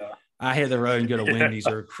 I hit the road and go to Wendy's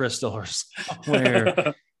or Crystal or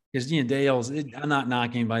somewhere. Because, Dale's, I'm not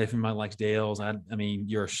knocking anybody if anybody likes Dale's. I mean,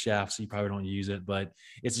 you're a chef, so you probably don't use it, but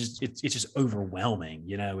it's just overwhelming.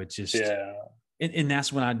 It's just, and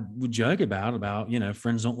that's what I would joke about,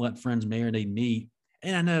 friends don't let friends marinate meat.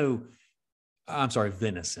 And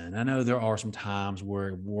venison. I know there are some times where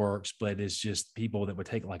it works, but it's just people that would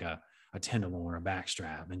take like a tenderloin or a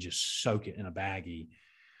backstrap and just soak it in a baggie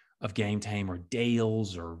of Game Tame or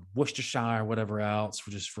Dale's or Worcestershire or whatever else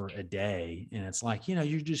for a day. And it's like, you might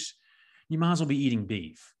as well be eating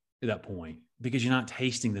beef at that point, because you're not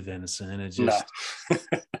tasting the venison. And it's just,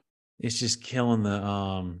 it's just killing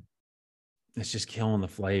the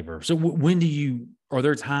flavor. So are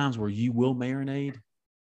there times where you will marinate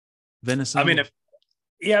venison? I mean,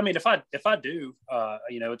 if I do,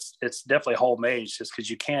 it's definitely homemade, just because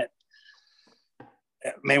you can't,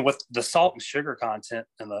 with the salt and sugar content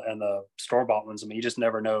and the store-bought ones, you just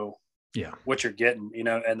never know what you're getting,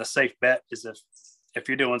 and the safe bet is if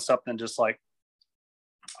you're doing something just like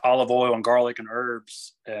olive oil and garlic and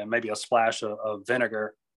herbs and maybe a splash of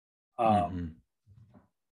vinegar,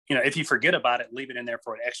 if you forget about it, leave it in there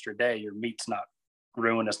for an extra day, your meat's not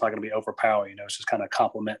ruined. It's not going to be overpowering, it's just kind of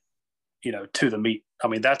complement, to the meat. I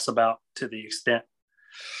mean, that's about to the extent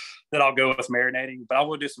that I'll go with marinating, but I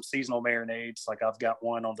will do some seasonal marinades. Like I've got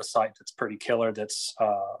one on the site that's pretty killer. That's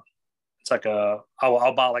it's like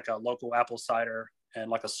I'll buy like a local apple cider and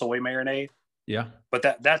like a soy marinade. Yeah.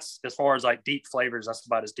 But that's as far as like deep flavors, that's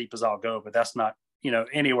about as deep as I'll go. But that's not,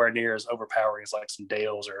 anywhere near as overpowering as like some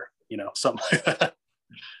Dale's or, something like that.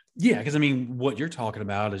 Yeah. Because what you're talking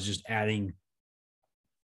about is just adding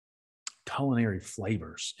culinary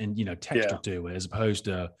flavors and, texture to it, as opposed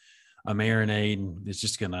to a marinade. It's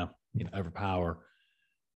just going to, overpower.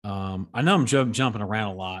 I know I'm jumping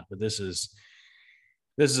around a lot, but this is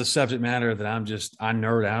This is a subject matter that I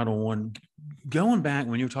nerd out on. Going back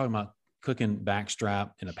when you were talking about cooking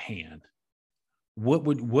backstrap in a pan, what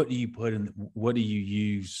do you put in? What do you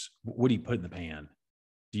use? What do you put in the pan?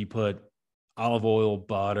 Do you put olive oil,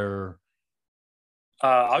 butter,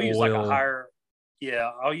 I'll use like a oil? higher,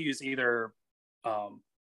 yeah, I'll use either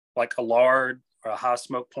like a lard or a high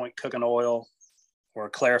smoke point cooking oil or a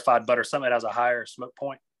clarified butter, something that has a higher smoke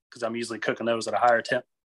point, because I'm usually cooking those at a higher temp.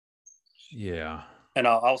 Yeah. And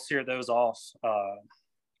I'll sear those off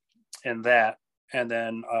in that. And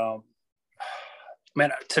then,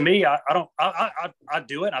 man, to me, I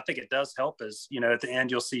do it. I think it does help. Is, you know, at the end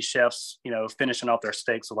you'll see chefs, you know, finishing off their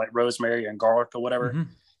steaks with like rosemary and garlic or whatever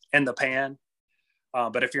Mm-hmm. in the pan.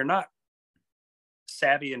 But if you're not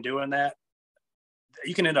savvy in doing that,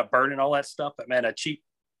 you can end up burning all that stuff. But man, a cheap,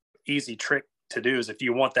 easy trick to do is, if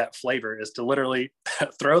you want that flavor, is to literally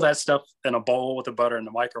throw that stuff in a bowl with the butter in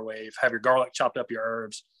the microwave, have your garlic, chopped up your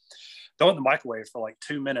herbs, throw it in the microwave for like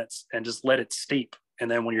 2 minutes and just let it steep. And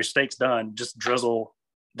then when your steak's done, just drizzle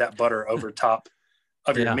that butter over top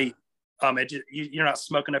of your Yeah. meat. You're not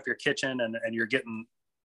smoking up your kitchen, and you're getting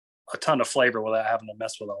a ton of flavor without having to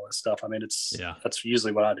mess with all this stuff. I mean, that's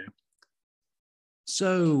usually what I do.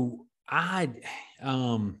 So I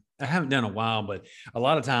haven't done a while, but a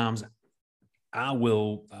lot of times I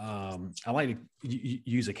will, I like to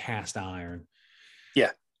use a cast iron.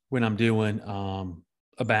 Yeah. When I'm doing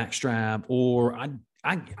a backstrap, or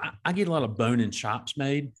I get a lot of bone and chops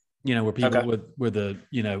made, you know, where people with the,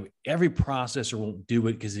 you know, every processor won't do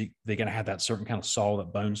it because they got to have that certain kind of saw,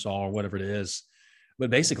 that bone saw or whatever it is. But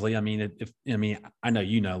basically, I mean, I know,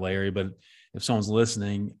 you know, Larry, but if someone's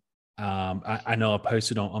listening, I know I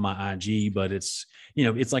posted on my IG, but it's, you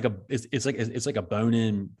know, it's like a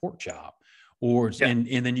bone-in pork chop, or and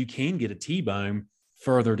then you can get a T-bone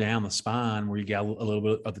further down the spine where you got a little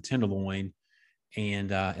bit of the tenderloin,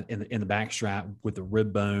 and in the back strap with the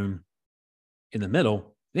rib bone in the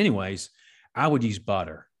middle. Anyways, I would use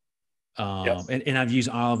butter, and I've used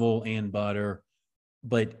olive oil and butter,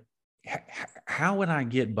 but how would I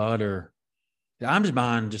get butter? I'm just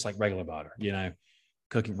buying just like regular butter, you know,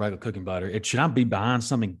 regular cooking butter. Should I be buying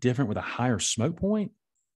something different with a higher smoke point?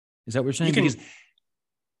 Is that what you're saying?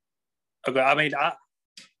 I mean,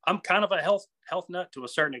 I'm kind of a health nut to a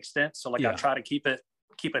certain extent. So like I try to keep it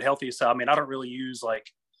healthy. So I mean, I don't really use like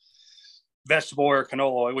vegetable or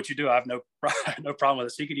canola oil, which you do. I have no problem with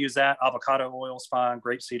it. So you could use that. Avocado oil is fine.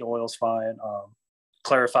 Grapeseed oil is fine.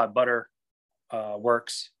 Clarified butter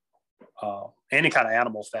works. Any kind of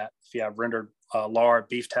animal fat. If you have rendered lard,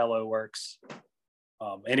 beef tallow works.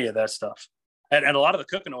 Any of that stuff. And a lot of the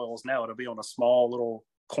cooking oils now, it'll be on a small little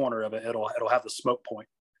corner of it. It'll have the smoke point.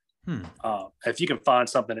 If you can find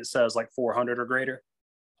something that says like 400 or greater,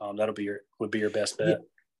 would be your best bet. Yeah.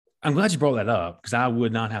 I'm glad you brought that up, because I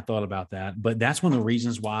would not have thought about that. But that's one of the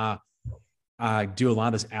reasons why I do a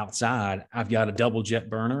lot of this outside. I've got a double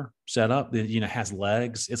jet burner set up that, you know, has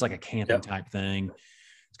legs. It's like a camping type thing.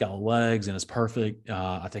 It's got legs and it's perfect.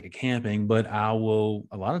 I take it camping, but I will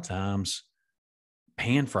a lot of times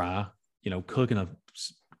pan fry, you know, cooking a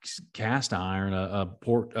cast iron, a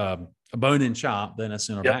pork, a bone-in chop, then a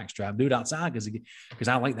center backstrap. Do it outside because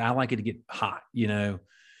I like it to get hot, you know.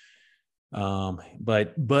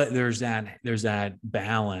 But there's that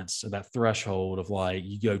balance, that threshold of like,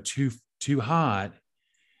 you go too hot,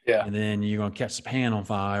 and then you're gonna catch the pan on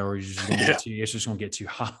fire, or you're just gonna it's just gonna get too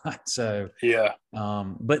hot. So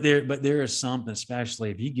but there is something,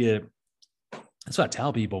 especially if you get, that's what I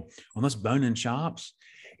tell people on those bone-in chops.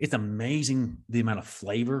 It's amazing the amount of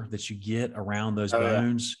flavor that you get around those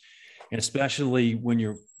bones. And especially when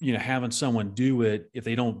you're, you know, having someone do it, if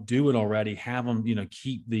they don't do it already, have them, you know,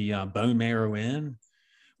 keep the bone marrow in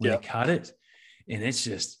when they cut it. And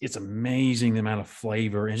it's amazing the amount of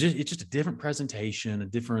flavor. And it's just a different presentation, a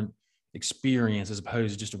different experience, as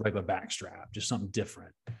opposed to just a regular backstrap, just something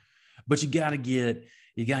different. But you got to get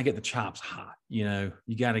the chops hot, you know,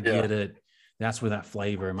 you got to get it. That's where that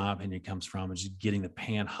flavor, in my opinion, comes from, is just getting the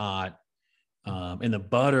pan hot. And the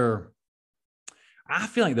butter, I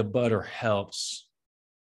feel like the butter helps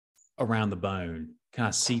around the bone, kind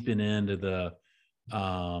of seeping into the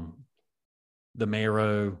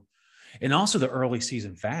marrow, and also the early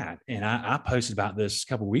season fat. And I posted about this a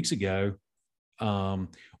couple of weeks ago.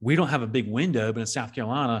 We don't have a big window, but in South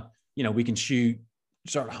Carolina, you know, we can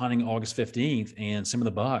start hunting August 15th, and some of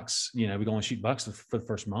the bucks, you know, we go and shoot bucks for the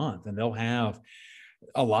first month, and they'll have,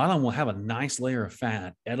 a lot of them will have a nice layer of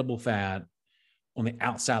fat, edible fat, on the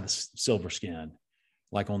outside of the silver skin,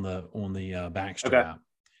 like on the back strap.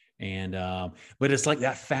 And, but it's like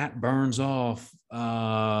that fat burns off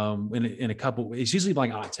in a couple, it's usually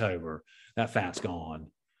like October, that fat's gone.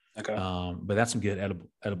 Okay. But that's some good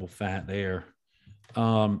edible fat there.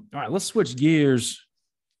 All right, let's switch gears.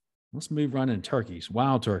 Let's move right into turkeys,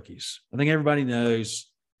 wild turkeys. I think everybody knows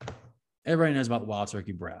about the wild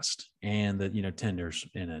turkey breast and the, tenders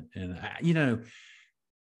in it. And,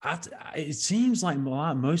 it seems like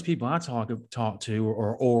most people I talk to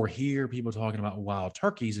or hear people talking about wild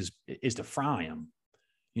turkeys is to fry them,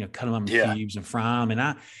 cut them up in cubes and fry them. And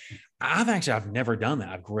I've never done that.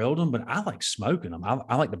 I've grilled them, but I like smoking them.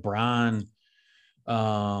 I like to brine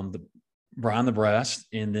the breast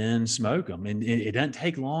and then smoke them. And it doesn't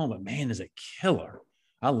take long, but man, is it killer.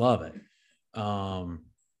 I love it.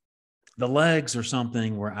 The legs are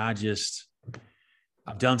something where I've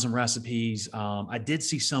done some recipes. I did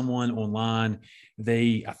see someone online.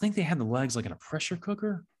 I think they had the legs like in a pressure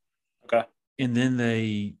cooker. Okay. And then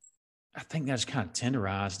I think they just kind of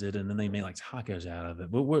tenderized it and then they made like tacos out of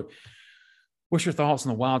it. But what's your thoughts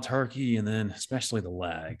on the wild turkey and then especially the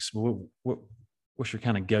legs? What's your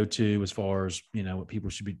kind of go-to as far as, what people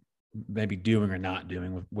should be maybe doing or not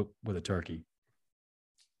doing with a turkey?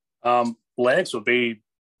 Legs would be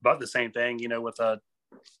about the same thing, with a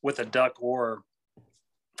duck or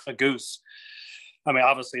a goose. I mean,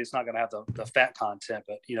 obviously it's not going to have the fat content,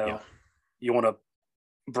 but you want to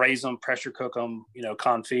braise them, pressure cook them,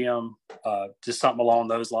 confit them, just something along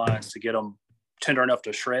those lines to get them tender enough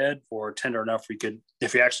to shred or tender enough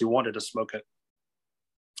if you actually wanted to smoke it,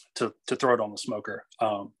 to throw it on the smoker.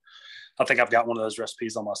 I think I've got one of those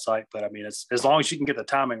recipes on my site, but I mean, it's as long as you can get the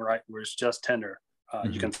timing right where it's just tender,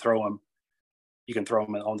 you can throw them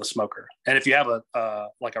on the smoker. And if you have a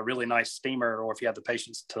really nice steamer, or if you have the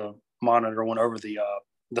patience to monitor one over the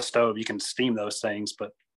stove, you can steam those things,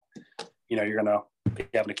 but you're going to be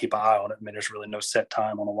having to keep an eye on it. I mean, there's really no set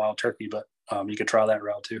time on a wild turkey, but you could try that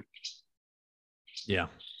route too. Yeah.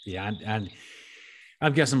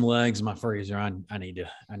 I've got some legs in my freezer. I need to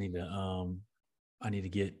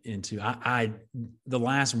get into. The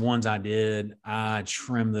last ones I did, I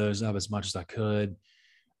trimmed those up as much as I could.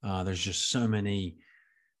 There's just so many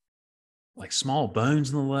like small bones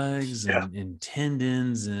in the legs and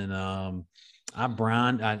tendons, and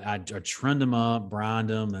I trimmed them up, brined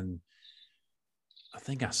them, and I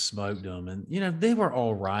think I smoked them, and they were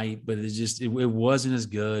all right, but it wasn't as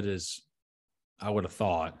good as I would have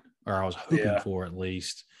thought, or I was hoping for at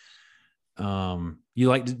least. What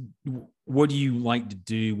do you like to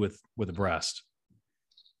do with the breast?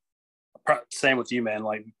 Same with you, man.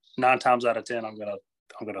 Like 9 times out of 10, I'm gonna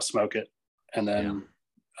smoke it, and then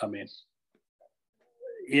I mean,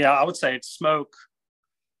 I would say it's smoke.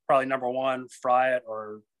 Probably number one, fry it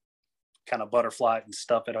or kind of butterfly it and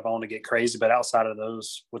stuff it if I want to get crazy. But outside of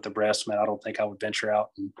those, with the breast, man, I don't think I would venture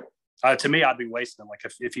out. And to me, I'd be wasting. Like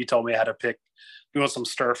if you told me I had to pick, you want some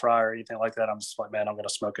stir fry or anything like that, I'm just like, man, I'm gonna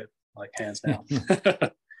smoke it, like hands down.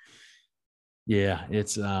 Yeah,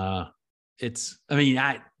 I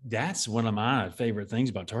mean, that's one of my favorite things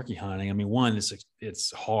about turkey hunting. I mean, one,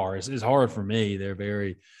 it's hard. It's hard for me. They're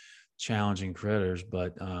very challenging critters,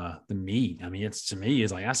 but the meat, I mean, to me,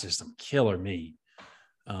 it's like, that's just some killer meat.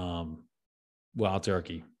 Wild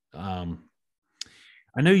turkey. I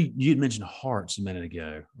know you had mentioned hearts a minute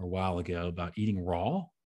ago or a while ago about eating raw.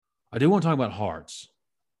 I do want to talk about hearts.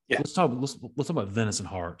 Yeah. Let's talk about venison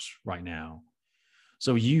hearts right now.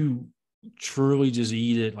 So you truly just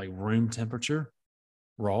eat it like room temperature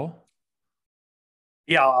raw?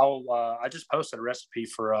 Yeah, I just posted a recipe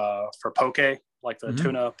for poke, like the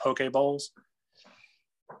tuna poke bowls.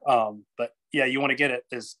 But yeah, you want to get it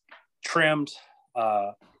as trimmed,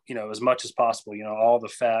 as much as possible. All the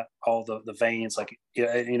fat, all the veins, like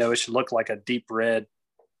it should look like a deep red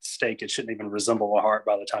steak. It shouldn't even resemble a heart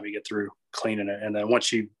by the time you get through cleaning it. And then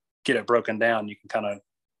once you get it broken down, you can kind of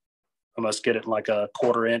almost get it like a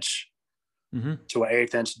 1/4 inch to an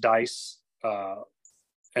 1/8 inch dice.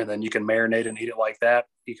 And then you can marinate and eat it like that.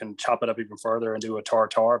 You can chop it up even further and do a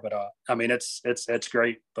tartare. But I mean, it's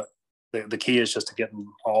great. But the key is just to getting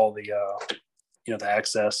all the the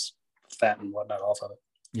excess fat and whatnot off of it.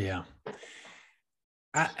 Yeah,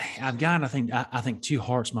 I've got I think 2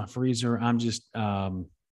 hearts in my freezer. I'm just I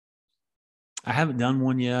haven't done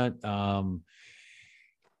one yet.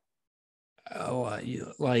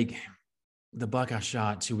 Like the buck I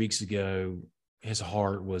shot 2 weeks ago, his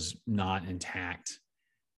heart was not intact.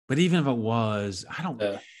 But even if it was,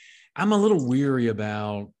 I'm a little weary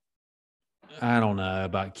about, I don't know,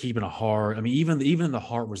 about keeping a heart. I mean, even the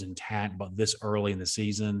heart was intact, but this early in the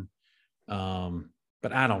season.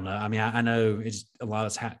 But I don't know. I mean, I know it's a lot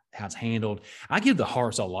of how it's handled. I give the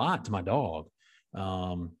hearts a lot to my dog.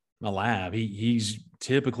 my lab. He's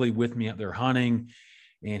typically with me out there hunting,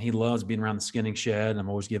 and he loves being around the skinning shed. I'm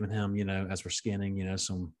always giving him, as we're skinning,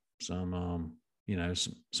 some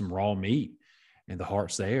raw meat, and the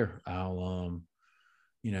heart's there. I'll,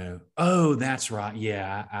 oh, that's right.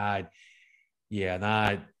 Yeah. And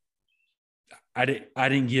I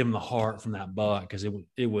didn't give him the heart from that buck because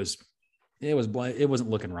it wasn't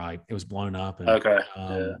looking right. It was blown up, and Okay.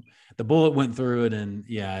 the bullet went through it, and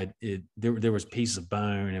there was pieces of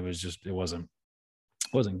bone. It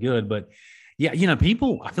wasn't good. But yeah, I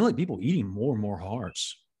feel like people eating more and more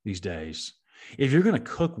hearts these days. If you're going to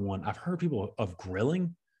cook one, I've heard people of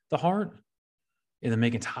grilling the heart and then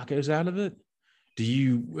making tacos out of it. If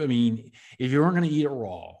you weren't going to eat it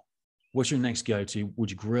raw, what's your next go-to?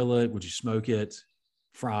 Would you grill it? Would you smoke it?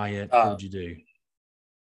 Fry it? What would you do?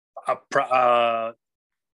 Probably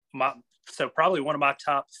one of my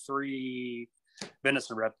top 3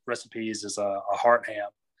 venison recipes is a heart ham.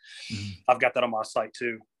 Mm-hmm. I've got that on my site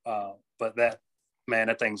too. But that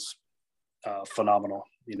thing's phenomenal.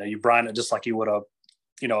 You brine it just like you would a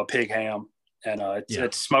pig ham, and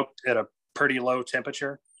it's smoked at a pretty low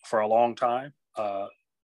temperature for a long time.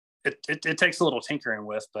 It takes a little tinkering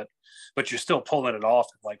with, but you're still pulling it off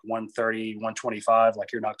at like 130, 125,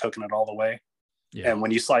 like you're not cooking it all the way. Yeah. And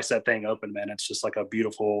when you slice that thing open, man, it's just like a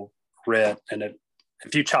beautiful red. And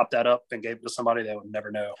if you chop that up and gave it to somebody, they would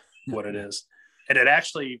never know what it is. And it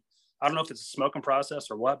actually, I don't know if it's a smoking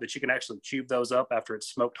process or what, but you can actually cube those up after it's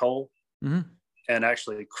smoked whole, mm-hmm. and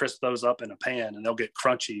actually crisp those up in a pan, and they'll get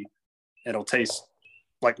crunchy. It'll taste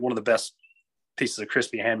like one of the best pieces of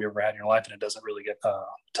crispy ham you ever had in your life, and it doesn't really get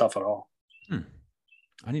tough at all.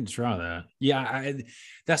 I need to try that. Yeah,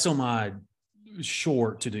 that's on my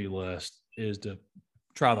short to-do list, is to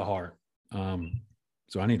try the heart. So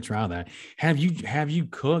I need to try that. Have you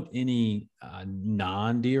cooked any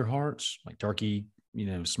non-deer hearts, like turkey,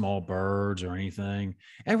 small birds or anything?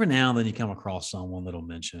 Every now and then you come across someone that'll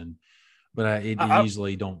mention, but I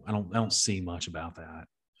usually don't see see much about that.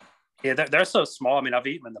 Yeah, they're so small. I mean, I've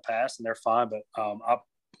eaten them in the past and they're fine, but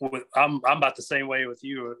I'm about the same way with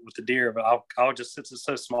you with the deer. But I'll just, since it's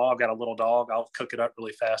so small, I've got a little dog. I'll cook it up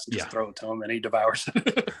really fast and just throw it to him, and he devours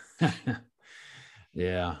it.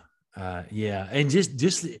 Yeah. And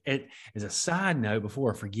just as a side note,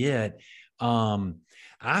 before I forget,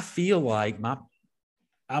 I feel like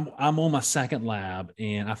I'm on my second lab,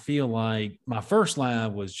 and I feel like my first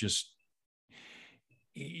lab was just,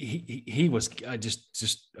 he was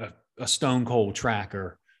just a stone cold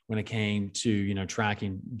tracker when it came to,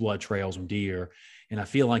 tracking blood trails and deer. And I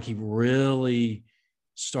feel like he really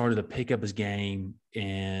started to pick up his game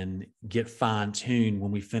and get fine tuned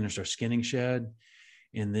when we finished our skinning shed.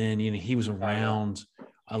 And then, he was around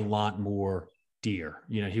a lot more deer.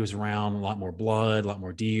 He was around a lot more blood, a lot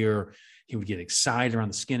more deer. He would get excited around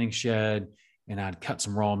the skinning shed, and I'd cut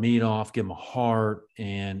some raw meat off, give him a heart.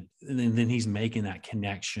 And then he's making that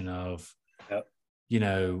connection of,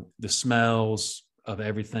 the smells of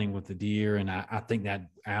everything with the deer. And I think that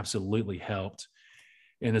absolutely helped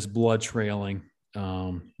in this blood trailing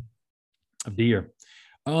of deer.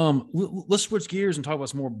 Let's switch gears and talk about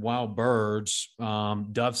some more wild birds.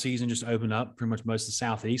 Dove season just opened up pretty much most of the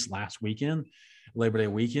Southeast last weekend, Labor Day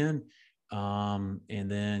weekend. And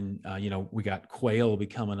then, we got quail will be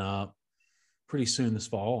coming up pretty soon this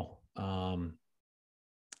fall. I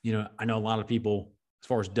know a lot of people, as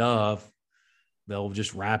far as dove, they'll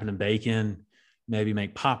just wrap it in bacon, maybe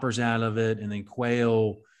make poppers out of it. And then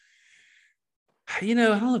quail, I don't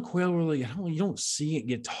know, quail really, you don't see it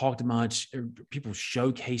get talked much, or people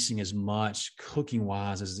showcasing as much cooking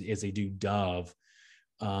wise as they do dove.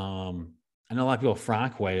 I know a lot of people fry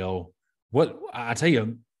quail. What I tell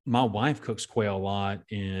you, my wife cooks quail a lot,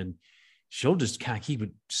 and she'll just kind of keep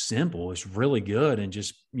it simple. It's really good. And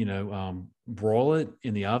just, broil it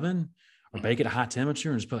in the oven or bake it at high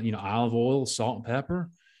temperature, and just put, olive oil, salt and pepper,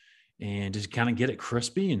 and just kind of get it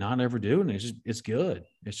crispy and not overdo it. And it's good.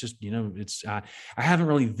 It's just, I haven't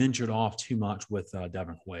really ventured off too much with dove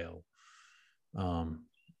and quail.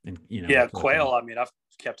 Quail, I mean, I've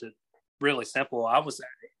kept it really simple.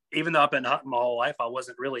 Even though I've been hunting my whole life, I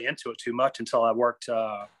wasn't really into it too much until I worked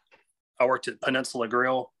at Peninsula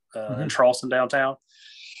Grill in Charleston downtown.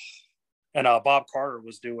 And Bob Carter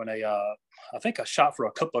was doing I think a shot for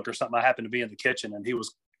a cookbook or something. I happened to be in the kitchen, and he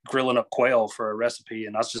was grilling up quail for a recipe,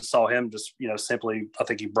 and I just saw him just, simply, I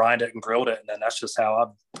think he brined it and grilled it, and then that's just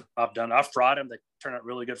how I've done it. I've fried them. They turn out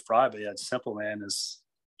really good fried, but yeah, it's simple, man, has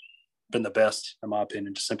been the best in my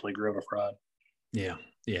opinion, just simply grilled or fried. Yeah.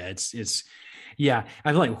 Yeah. Yeah.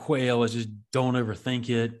 I feel like quail is just don't overthink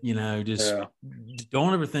it, just Yeah.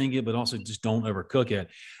 don't overthink it, but also just don't overcook it.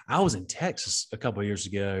 I was in Texas a couple of years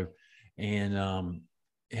ago and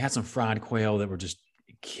it had some fried quail that were just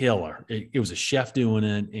killer. It was a chef doing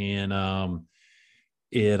it. And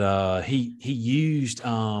he used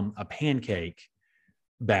a pancake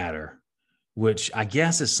batter, which I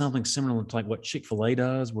guess is something similar to like what Chick-fil-A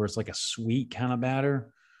does, where it's like a sweet kind of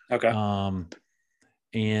batter. Okay. Um,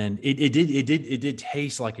 and it did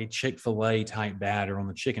taste like a Chick-fil-A type batter on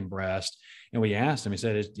the chicken breast. And we asked him, he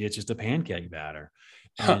said it's just a pancake batter.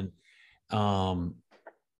 Huh. And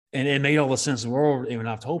and it made all the sense in the world. And when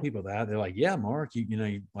I've told people that, they're like, "Yeah, Mark, you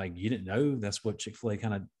didn't know that's what Chick-fil-A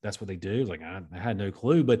that's what they do." Like I had no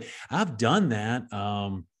clue, but I've done that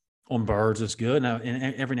on birds. It's good.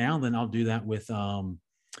 And every now and then I'll do that with a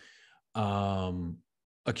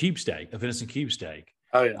cube steak, a venison cube steak.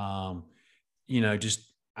 Oh yeah. Um, just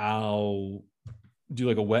I'll do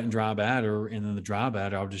like a wet and dry batter, and then the dry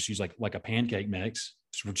batter I'll just use like a pancake mix,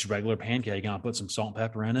 just regular pancake, and I'll put some salt and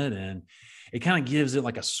pepper in it, and it kind of gives it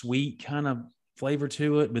like a sweet kind of flavor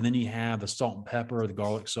to it. But then you have the salt and pepper or the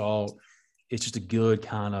garlic salt. It's just a good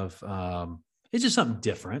kind of it's just something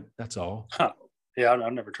different. That's all. Huh. Yeah,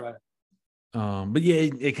 I've never tried it. But yeah,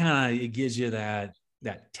 it kind of it gives you that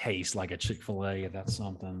taste like a Chick-fil-A, if that's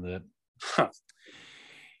something that Huh.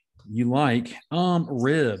 you like.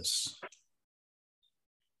 Ribs.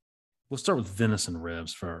 Let's start with venison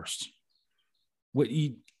ribs first.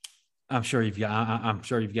 I'm sure you've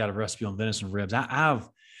got a recipe on venison ribs. I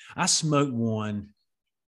smoked one.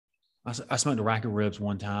 I smoked a rack of ribs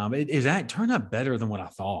one time. It turned out better than what I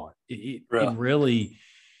thought. It Really? really.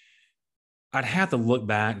 I'd have to look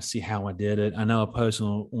back and see how I did it. I know I posted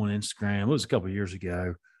on Instagram. It was a couple of years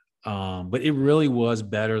ago. But it really was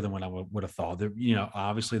better than what I would have thought. There,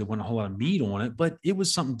 obviously there wasn't a whole lot of meat on it, but it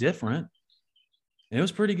was something different. And it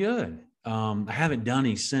was pretty good. I haven't done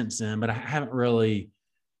any since then, but I haven't really,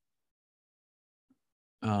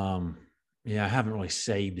 I haven't really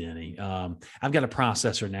saved any. I've got a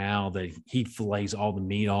processor now that he fillets all the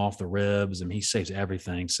meat off the ribs and he saves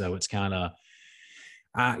everything. So it's kind of,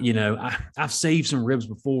 I've saved some ribs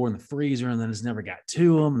before in the freezer and then it's never got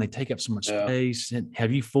to them and they take up so much Yeah. space.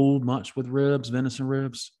 Have you fooled much with ribs, venison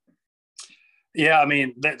ribs? Yeah, I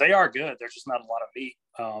mean they are good. There's just not a lot of meat.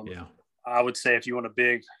 Yeah. I would say if you want a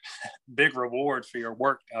big reward for your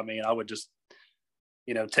work, I mean, I would just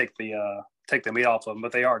take the meat off of them,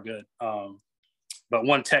 but they are good. But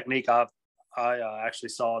one technique I actually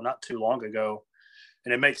saw not too long ago,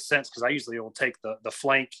 and it makes sense because I usually will take the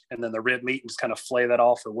flank and then the rib meat and just kind of flay that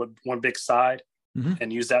off of one big side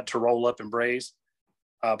and use that to roll up and braise.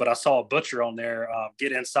 But I saw a butcher on there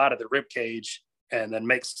get inside of the rib cage and then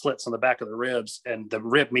make slits on the back of the ribs, and the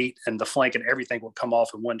rib meat and the flank and everything will come off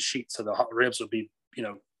in one sheet. So the ribs would be,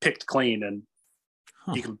 picked clean, and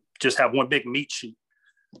you can just have one big meat sheet.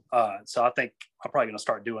 So I think I'm probably going to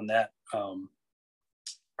start doing that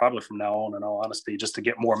probably from now on, in all honesty, just to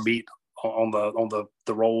get more meat on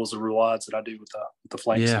the rolls and roulades that I do with the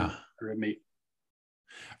flanks and the rib meat.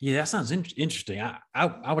 Yeah, that sounds interesting.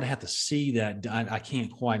 I would have to see that. I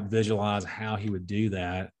can't quite visualize how he would do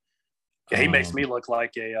that. Yeah, he makes me look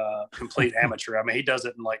like a complete amateur. I mean, he does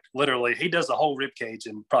it in literally, he does the whole rib cage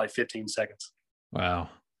in probably 15 seconds. Wow.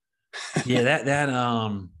 Yeah,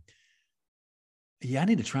 yeah, I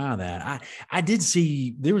need to try that. I did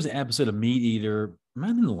see there was an episode of Meat Eater, might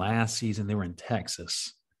have been the last season. They were in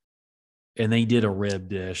Texas, and they did a rib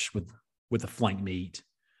dish with the flank meat.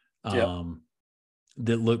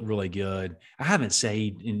 That looked really good. I haven't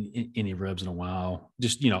saved any ribs in a while.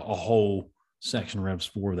 Just a whole section of ribs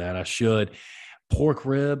for that. I should. Pork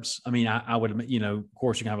ribs. I mean, I would. Of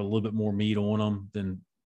course, you can have a little bit more meat on them than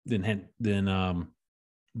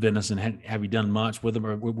venison. Have you done much with them,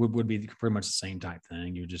 or would be pretty much the same type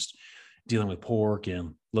thing? You're just dealing with pork and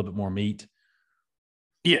a little bit more meat.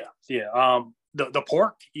 Yeah. The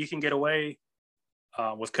pork you can get away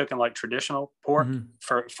with cooking like traditional pork.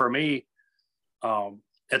 For me,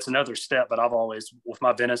 it's another step. But I've always, with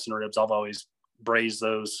my venison ribs, I've always braised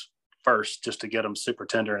those first just to get them super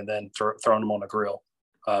tender, and then throwing them on the grill.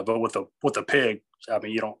 But with the pig, I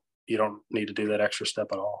mean, you don't need to do that extra step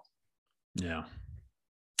at all. Yeah.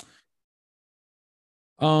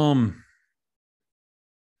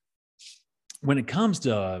 When it comes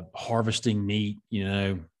to harvesting meat,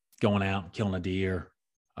 going out and killing a deer,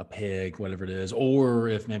 a pig, whatever it is, or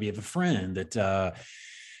if maybe you have a friend that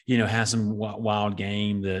has some wild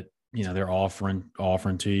game that they're offering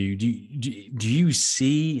to you. Do you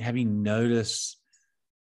see? Have you noticed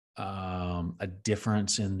a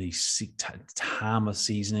difference in the time of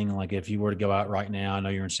seasoning? Like if you were to go out right now, I know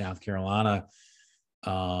you're in South Carolina.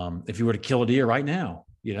 If you were to kill a deer right now,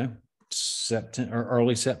 September or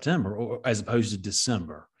early September, or as opposed to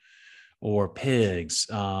December, or pigs.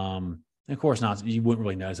 Of course, not. You wouldn't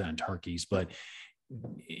really notice that in turkeys, but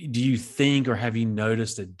do you think, or have you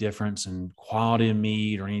noticed a difference in quality of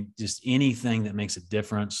meat, or just anything that makes a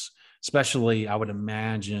difference? Especially, I would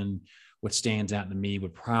imagine what stands out to me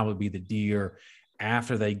would probably be the deer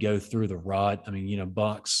after they go through the rut. I mean,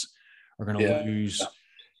 bucks are going to lose,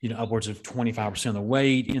 upwards of 25% of the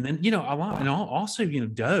weight. And then, a lot, and also,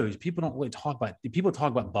 does. People don't really people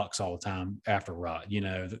talk about bucks all the time after rut,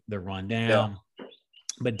 they're run down,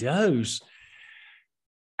 but does,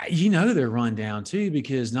 they're run down too,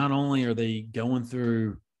 because not only are they going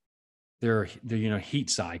through their heat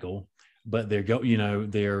cycle, but they're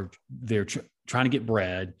trying to get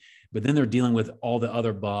bred, but then they're dealing with all the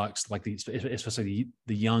other bucks, like especially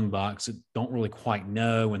the young bucks that don't really quite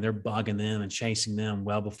know, and they're bugging them and chasing them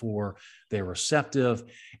well before they're receptive.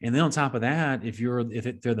 And then on top of that, if they're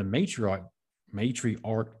the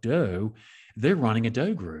matriarch doe, they're running a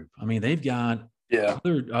doe group. I mean, they've got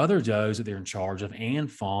other does that they're in charge of, and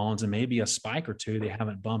fawns, and maybe a spike or two they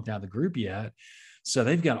haven't bumped out of the group yet. So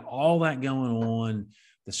they've got all that going on,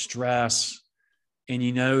 the stress, and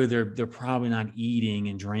they're probably not eating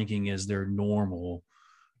and drinking as they're normal.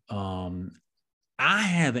 I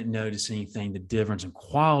haven't noticed anything, the difference in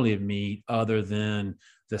quality of meat, other than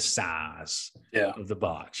the size of the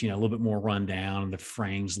box. A little bit more run down, and the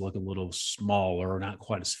frames look a little smaller, not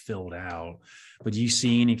quite as filled out. But do you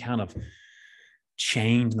see any kind of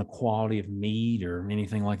change in the quality of meat or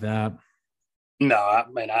anything like that? No, I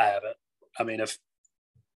mean, I haven't. I mean, if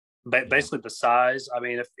basically the size, I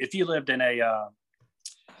mean, if you lived in an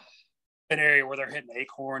area where they're hitting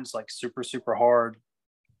acorns like super, super hard,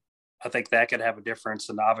 I think that could have a difference.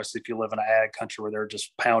 And obviously if you live in an ag country where they're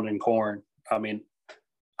just pounding corn, I mean,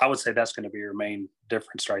 I would say that's going to be your main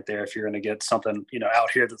difference right there. If you're going to get something,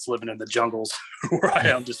 out here that's living in the jungles where I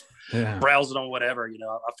am just browsing on whatever,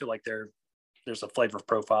 I feel like there's a flavor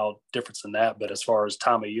profile difference in that. But as far as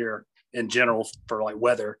time of year in general for like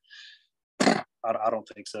weather, I don't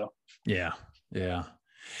think so. Yeah.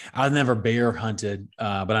 I've never bear hunted,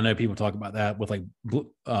 but I know people talk about that with like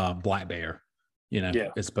black bear,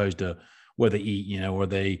 as opposed to where they eat, where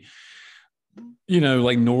they,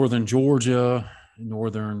 like northern Georgia,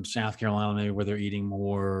 northern South Carolina, maybe, where they're eating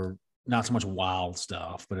more, not so much wild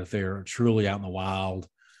stuff, but if they're truly out in the wild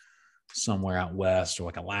somewhere out west, or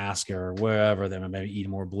like Alaska or wherever, they maybe eat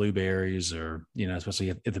more blueberries, or, especially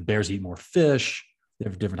if the bears eat more fish. They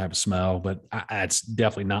have a different type of smell, but it's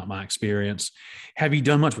definitely not my experience. Have you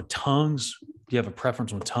done much with tongues? Do you have a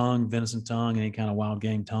preference on tongue, venison tongue, any kind of wild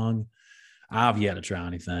game tongue? I've yet to try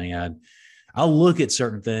anything. I'll look at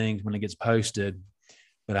certain things when it gets posted,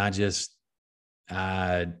 but I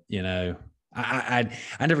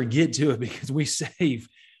never get to it, because we save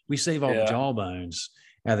all the jawbones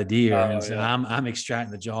out of the deer. And so I'm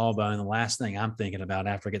extracting the jawbone. The last thing I'm thinking about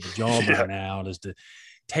after I get the jawbone out is to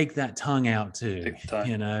take that tongue out too,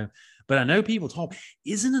 but I know people talk,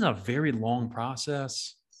 isn't it a very long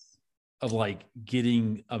process of like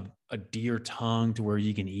getting a deer tongue to where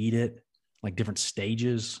you can eat it, like different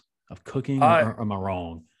stages of cooking, or am I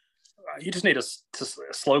wrong? You just need to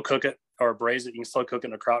slow cook it or braise it. You can slow cook it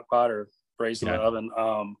in a crock pot or braise it in the oven.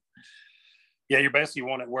 You basically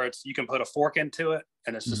want it where you can put a fork into it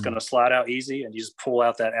and it's just going to slide out easy, and you just pull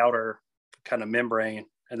out that outer kind of membrane.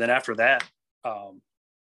 And then after that,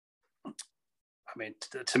 I mean,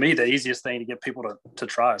 to me, the easiest thing to get people to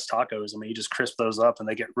try is tacos. I mean, you just crisp those up and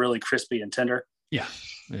they get really crispy and tender. Yeah.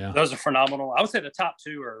 Those are phenomenal. I would say the top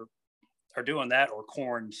two are doing that, or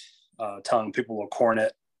corned tongue. People will corn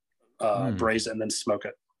it, braise it, and then smoke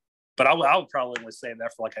it. But I would probably only save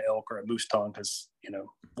that for like an elk or a moose tongue, because,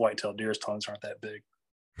 white-tailed deer's tongues aren't that big.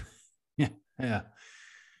 Yeah.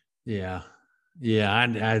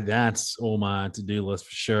 That's on my to-do list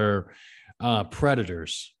for sure.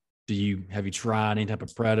 Predators. Have you tried any type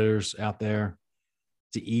of predators out there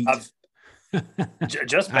to eat?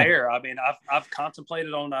 Just bear. I mean, I've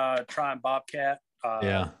contemplated on trying bobcat.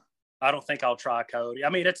 I don't think I'll try coyote. I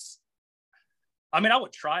mean, I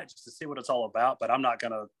would try it just to see what it's all about, but I'm not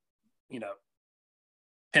gonna,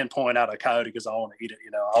 pinpoint out a coyote because I want to eat it.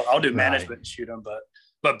 I'll do management and shoot them,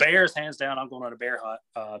 but bears, hands down, I'm going on a bear hunt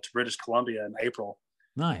to British Columbia in April.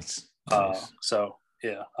 Nice. So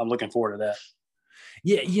yeah, I'm looking forward to that.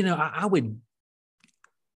 Yeah,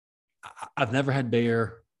 I've never had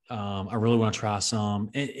bear. I really want to try some.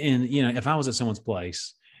 And if I was at someone's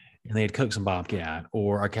place and they had cooked some bobcat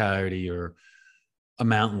or a coyote or a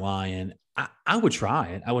mountain lion, I would try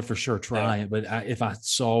it. I would for sure try Yeah. it. But if I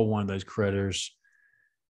saw one of those critters,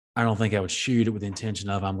 I don't think I would shoot it with the intention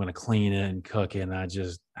of I'm going to clean it and cook it. And I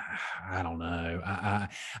don't know. I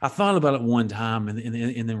thought about it one time,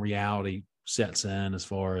 and then reality sets in as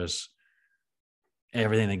far as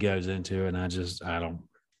everything that goes into it. And I don't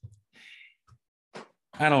know.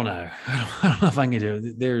 I don't know if I can do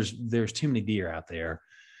it. There's too many deer out there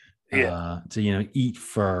to eat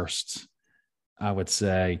first, I would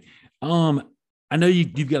say. I know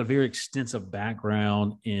you've got a very extensive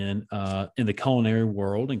background in the culinary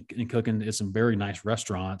world and cooking at some very nice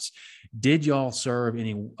restaurants. Did y'all serve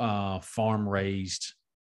any farm raised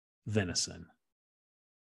venison?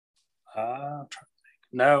 No.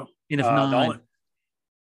 And if not,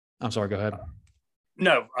 I'm sorry. Go ahead.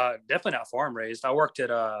 No, definitely not farm raised. I worked at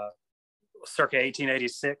circa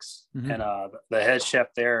 1886, and the head chef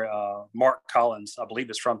there, Mark Collins, I believe,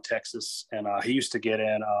 is from Texas, and he used to get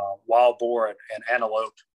in wild boar and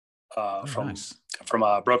antelope from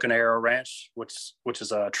Broken Arrow Ranch, which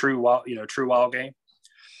is a true wild game.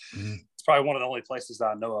 Mm-hmm. It's probably one of the only places that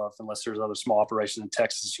I know of, unless there's other small operations in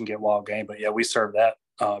Texas you can get wild game. But yeah, we served that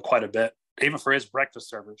quite a bit. Even for his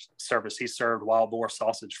breakfast service, he served wild boar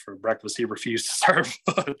sausage for breakfast. He refused to serve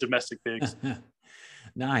domestic pigs.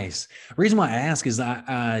 Nice. The reason why I ask is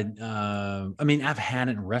I mean, I've had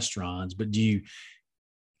it in restaurants, but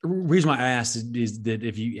reason why I asked is that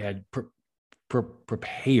if you had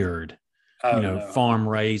prepared, farm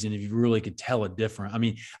raised, and if you really could tell a difference. I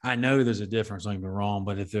mean, I know there's a difference, don't get me wrong,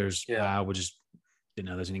 but if there's, I would just,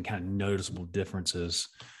 there's any kind of noticeable differences.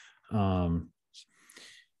 I've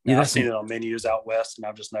seen it on menus out west, and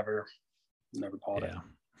I've just never bought it.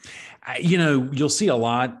 You'll see a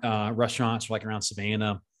lot restaurants like around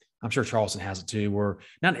Savannah. I'm sure Charleston has it too, where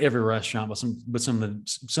not every restaurant, but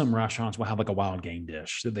some restaurants will have like a wild game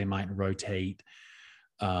dish that they might rotate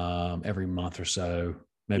every month or so.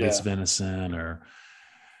 Maybe it's venison or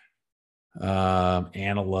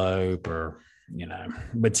antelope, or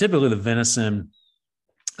but typically the venison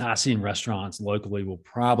I see in restaurants locally will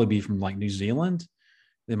probably be from like New Zealand.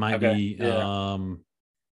 They might be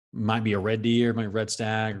might be a red deer, maybe red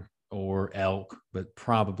stag or elk, but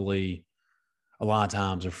probably a lot of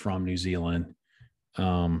times are from New Zealand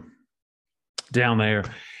down there.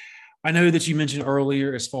 I know that you mentioned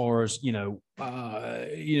earlier, as far as,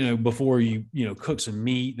 before you cook some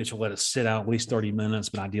meat, that you'll let it sit out at least 30 minutes,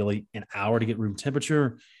 but ideally an hour to get room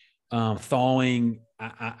temperature. Thawing,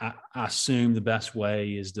 I assume the best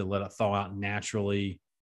way is to let it thaw out naturally.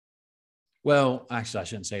 Well, actually, I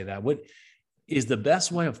shouldn't say that. What is the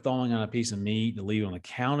best way of thawing out a piece of meat, to leave it on the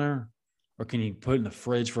counter, or can you put it in the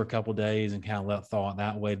fridge for a couple of days and kind of let it thaw out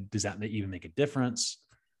that way? Does that even make a difference?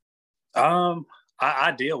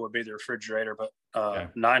 Ideal would be the refrigerator, but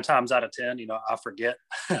 9 times out of 10, I forget.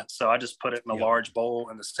 So I just put it in a large bowl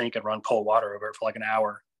in the sink and run cold water over it for like an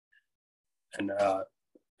hour. And,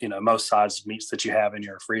 most size meats that you have in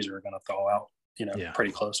your freezer are going to thaw out,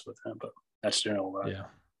 pretty close with them, but that's generally what I do.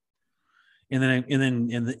 And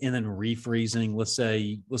then refreezing. Let's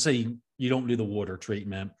say you don't do the water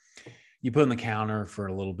treatment. You put it in the counter for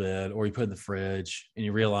a little bit, or you put it in the fridge, and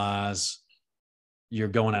you realize you're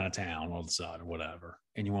going out of town all of a sudden or whatever,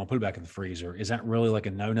 and you want to put it back in the freezer. Is that really like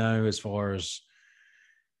a no-no as far as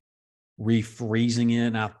refreezing it?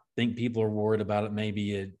 And I think people are worried about it,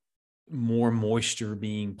 maybe more moisture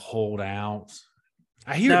being pulled out.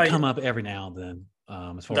 I hear it come up every now and then.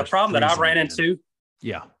 As far the as problem that I ran into,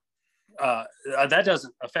 that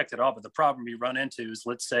doesn't affect it all. But the problem you run into is,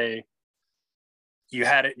 let's say you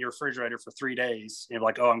had it in your refrigerator for 3 days, and you're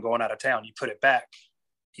like, oh, I'm going out of town. You put it back.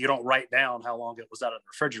 You don't write down how long it was out of the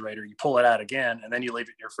refrigerator. You pull it out again, and then you leave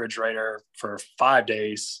it in your refrigerator for 5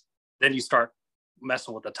 days. Then you start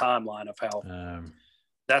messing with the timeline of how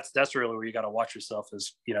that's really where you got to watch yourself,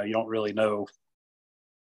 is, you don't really know,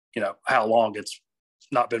 how long it's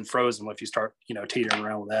not been frozen if you start, teetering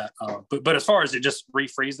around with that. But as far as it just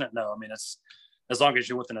refreezing it, no, I mean, it's, as long as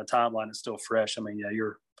you're within a timeline, it's still fresh. I mean,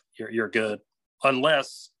 you're good,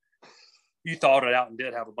 unless you thawed it out and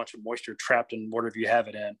did have a bunch of moisture trapped in whatever you have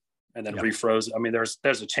it in, and then refroze it. I mean, there's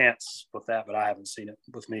a chance with that, but I haven't seen it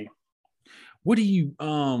with me. What do you,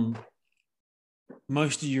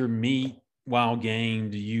 most of your meat, wild game,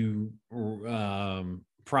 do you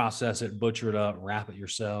process it, butcher it up, wrap it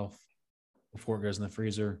yourself before it goes in the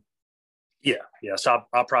freezer? Yeah. So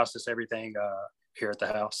I'll process everything here at the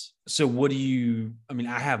house. So what do you, I mean,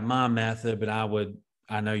 I have my method, but I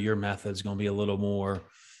know your method is going to be a little more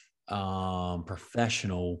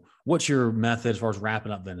professional. What's your method as far as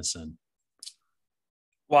wrapping up venison?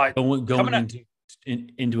 Well, going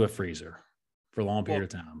into a freezer for a long period of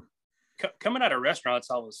time. coming out of restaurants,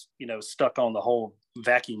 I was, stuck on the whole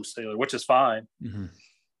vacuum sealer, which is fine.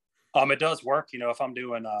 Mm-hmm. It does work, if I'm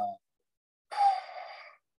doing,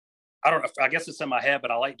 I don't know, I guess it's in my head, but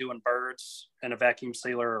I like doing birds in a vacuum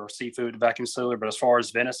sealer or seafood vacuum sealer. But as far as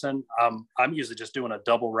venison, I'm usually just doing a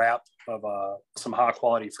double wrap of some high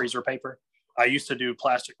quality freezer paper. I used to do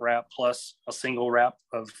plastic wrap plus a single wrap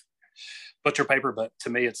of butcher paper, but to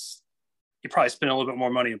me, you probably spend a little bit more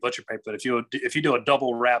money in butcher paper. But if you do a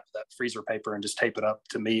double wrap of that freezer paper and just tape it up,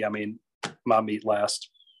 to me, I mean, my meat lasts,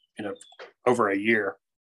 over a year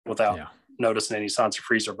without noticing any signs of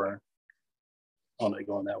freezer burn on it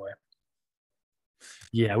going that way.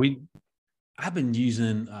 Yeah, I've been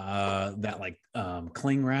using that like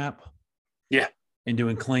cling wrap. Yeah. And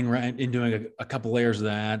doing cling wrap and doing a couple layers of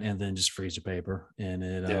that, and then just freezer paper. And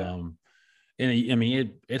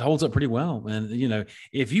it holds up pretty well. And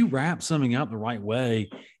if you wrap something up the right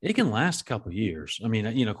way, it can last a couple of years. I mean,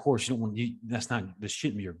 of course you don't want this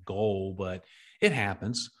shouldn't be your goal, but it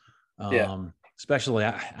happens. Especially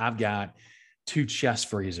I've got 2 chest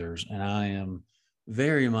freezers, and I am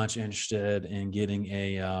very much interested in getting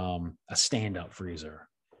a stand-up freezer.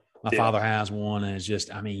 My father has one, and it's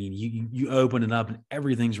just, I mean, you open it up and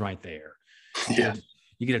everything's right there.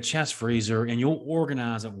 You get a chest freezer, and you'll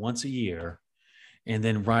organize it once a year. And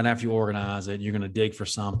then right after you organize it, you're going to dig for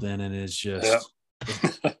something, and it's just,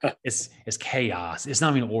 it's chaos. It's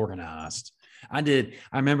not even organized. I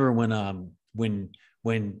remember when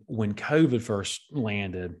COVID first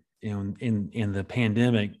landed and the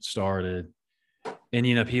pandemic started,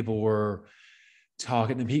 and, people were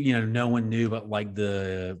talking to people, no one knew about like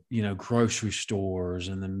the, grocery stores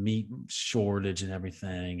and the meat shortage and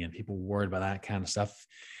everything. And people worried about that kind of stuff.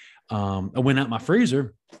 I went out my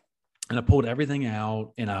freezer and I pulled everything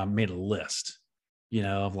out and I made a list,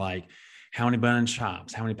 of like how many bone and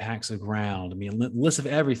chops, how many packs of ground. I mean, a list of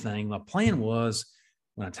everything. My plan was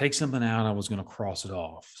when I take something out, I was going to cross it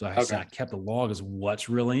off. So I kept a log as what's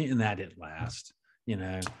really, and that didn't last,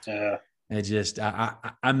 Yeah. It just,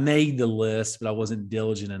 I made the list, but I wasn't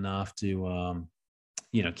diligent enough to,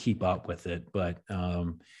 keep up with it. But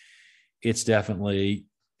it's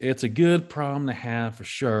a good problem to have for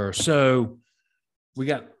sure. So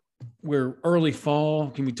we're early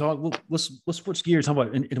fall. Can we talk? Let's switch gears. Talk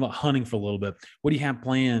about hunting for a little bit. What do you have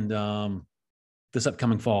planned this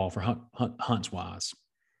upcoming fall for hunts wise?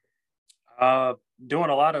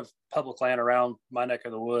 Doing a lot of public land around my neck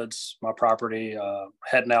of the woods, my property,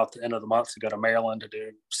 heading out the end of the month to go to Maryland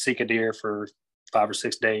to seek a deer for 5 or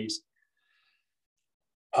 6 days.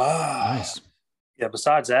 Nice. Yeah.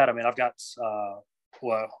 Besides that, I mean, I've got,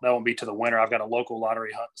 that won't be to the winter. I've got a local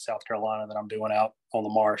lottery hunt in South Carolina that I'm doing out on the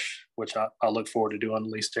marsh, which I look forward to doing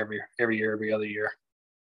at least every year, every other year.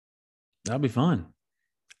 That'll be fun.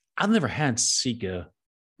 I've never had Sika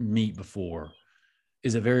meat before.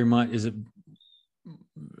 Is it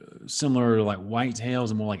similar to like whitetails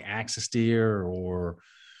and more like axis deer, or?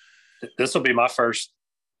 This will be my first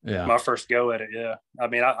go at it. Yeah. I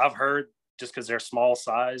mean, I've heard just because they're small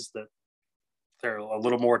size that they're a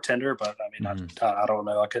little more tender, but I mean, I don't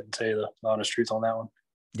know. I couldn't tell you the honest truth on that one.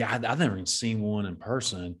 Yeah. I've never even seen one in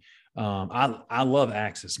person. I love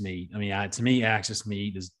axis meat. I mean, to me, axis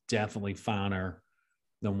meat is definitely finer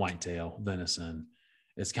than whitetail venison.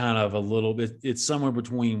 It's kind of a little bit, it's somewhere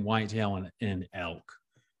between whitetail and elk.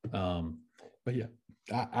 But yeah,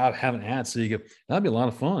 I haven't had Sika. That'd be a lot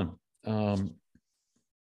of fun to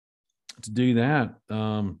do that.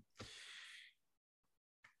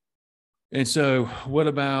 And so what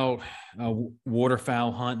about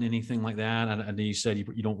waterfowl hunting, anything like that? I know you said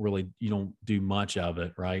you don't do much of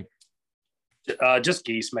it, right? Just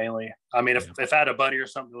geese mainly. I mean, if I had a buddy or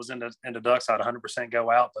something that was into ducks, I'd 100%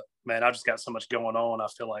 go out. But man, I just got so much going on. I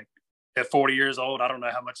feel like at 40 years old, I don't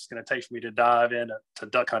know how much it's going to take for me to dive into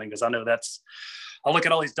duck hunting, because I know I look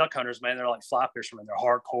at all these duck hunters, man. They're like fly fishermen. They're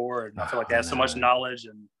hardcore, and I feel like they have so much knowledge,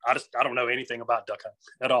 and I don't know anything about duck hunting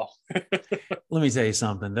at all. Let me tell you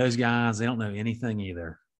something. Those guys, they don't know anything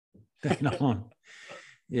either. They don't.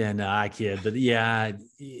 Yeah, no, I kid, but yeah,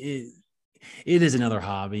 it is another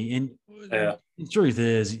hobby. And the truth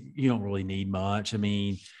is, you don't really need much. I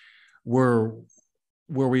mean, where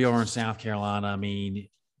we are in South Carolina, I mean,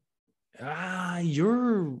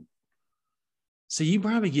 you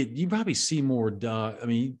probably see more duck. I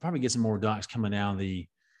mean, you probably get some more ducks coming down the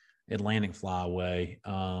Atlantic flyway.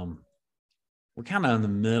 We're kind of in the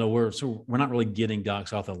middle. We're not really getting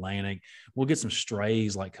ducks off the Atlantic. We'll get some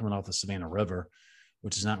strays like coming off the Savannah River,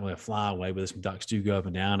 which is not really a flyway, but some ducks do go up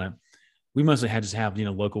and down it. We mostly just have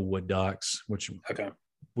local wood ducks, which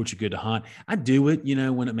are good to hunt. I do it,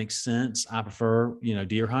 when it makes sense. I prefer,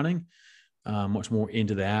 deer hunting, much more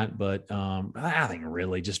into that. But I think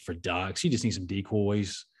really just for ducks, you just need some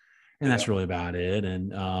decoys, and that's really about it.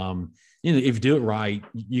 And you know, if you do it right,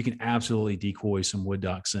 you can absolutely decoy some wood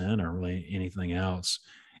ducks in, or really anything else.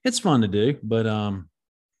 It's fun to do, but I'm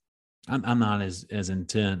not as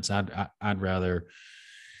intense. I'd rather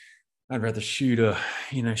shoot a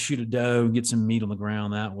doe, get some meat on the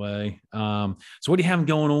ground that way. So what do you have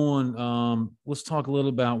going on? Let's talk a little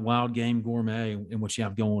about Wild Game Gourmet and what you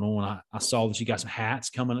have going on. I saw that you got some hats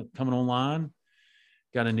coming online.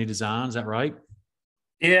 Got a new design. Is that right?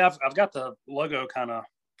 Yeah, I've got the logo kind of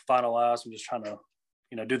finalized. I'm just trying to,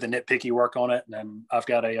 do the nitpicky work on it. And then I've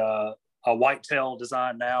got a whitetail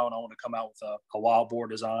design now, and I want to come out with a wild boar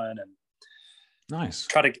design and nice.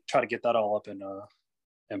 Try to get that all up and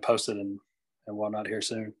posted and whatnot here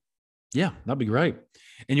soon. Yeah, that'd be great.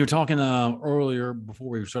 And you were talking earlier before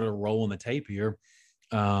we started rolling the tape here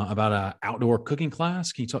about an outdoor cooking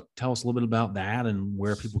class. Can you tell us a little bit about that and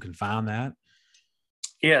where people can find that?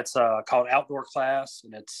 Yeah, it's called Outdoor Class,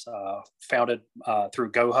 and it's founded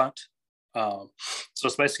through Go Hunt. So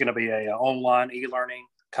it's basically going to be a online e-learning,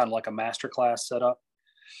 kind of like a master class setup.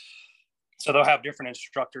 So they'll have different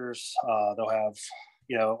instructors. They'll have,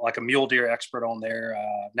 like a mule deer expert on there,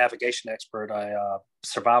 navigation expert, a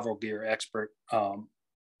survival gear expert,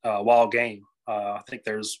 wild game. I think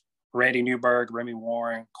there's Randy Newberg, Remy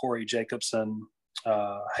Warren, Corey Jacobson,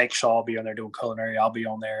 Hank Shaw will be on there doing culinary. I'll be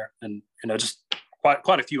on there, and just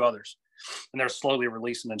quite a few others. And they're slowly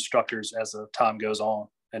releasing instructors as the time goes on.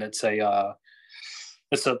 And it's a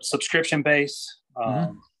subscription base.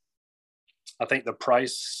 I think the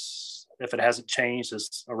price, if it hasn't changed,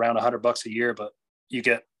 is around $100 a year, but you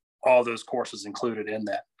get all those courses included in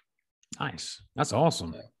that. Nice. That's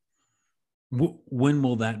awesome. Yeah. When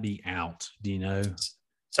will that be out? Do you know?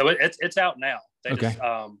 So it's out now. Okay.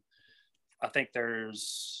 I think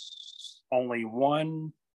there's only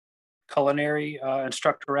one culinary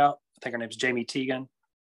instructor out. I think her name's Jamie Teagan.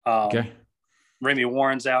 Okay. Remy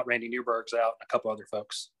Warren's out. Randy Newberg's out. And a couple other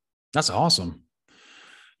folks. That's awesome.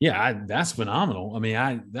 Yeah, that's phenomenal. I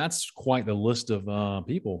mean, that's quite the list of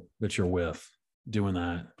people that you're with doing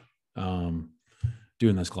that,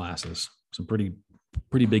 doing those classes. Some pretty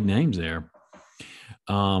big names there.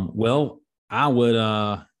 Well, I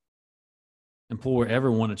would implore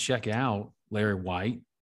everyone to check out Larry White.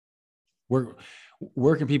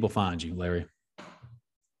 Where can people find you, Larry?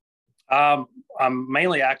 I'm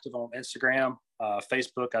mainly active on Instagram,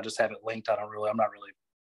 Facebook. I just have it linked. I'm not really,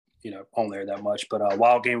 on there that much, but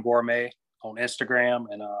Wild Game Gourmet on Instagram,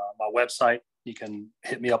 and my website, you can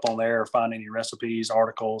hit me up on there or find any recipes,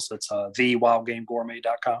 articles. It's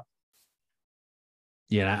thewildgamegourmet.com.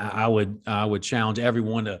 Yeah, I would challenge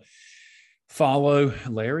everyone to follow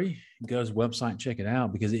Larry. Go to his website and check it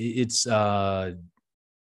out, because it's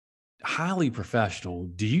highly professional.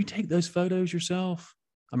 Do you take those photos yourself?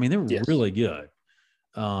 I mean, they're really good.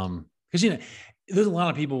 Because there's a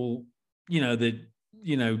lot of people that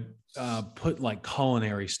put like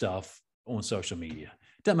culinary stuff on social media.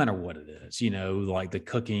 Doesn't matter what it is, like the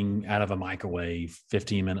cooking out of a microwave,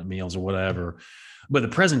 15-minute meals or whatever. But the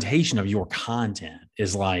presentation of your content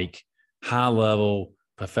is like high level,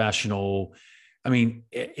 professional. I mean,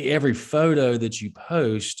 every photo that you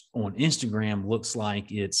post on Instagram looks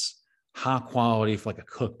like it's high quality for like a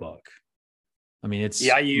cookbook. I mean, it's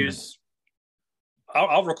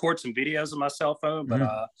I'll record some videos on my cell phone, but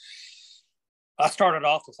I started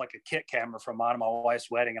off with like a kit camera from mine and my wife's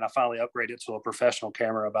wedding, and I finally upgraded to a professional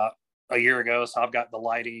camera about a year ago. So I've got the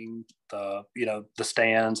lighting, the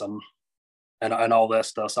stands and all that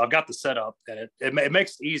stuff. So I've got the setup, and it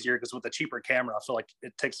makes it easier, because with a cheaper camera, I feel like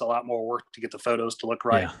it takes a lot more work to get the photos to look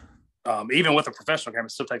right. Yeah. Even with a professional camera,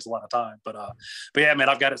 it still takes a lot of time. But yeah, man,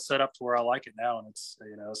 I've got it set up to where I like it now, and it's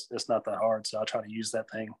not that hard. So I try to use that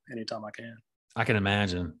thing anytime I can. I can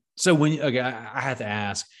imagine. So I have to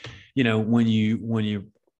ask, when you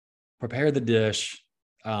prepare the dish,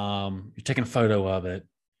 you're taking a photo of it.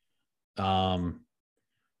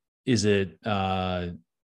 Is it, are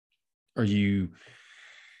you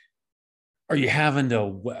having to,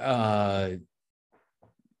 what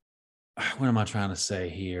am I trying to say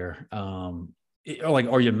here?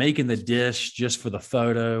 Are you making the dish just for the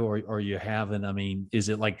photo, or are you having, I mean, is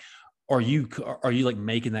it like, are you like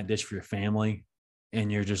making that dish for your family,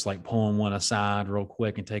 and you're just like pulling one aside real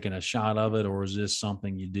quick and taking a shot of it? Or is this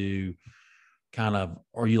something you do kind of,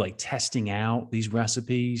 are you like testing out these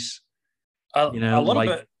recipes? A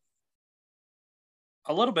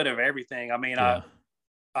little bit of everything. I mean, yeah.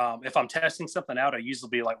 If I'm testing something out, I usually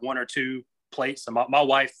be like one or two plates. And my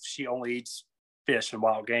wife, she only eats fish and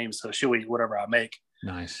wild game, so she'll eat whatever I make.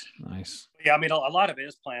 Nice. Yeah, I mean, a lot of it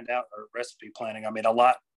is planned out, or recipe planning. I mean, a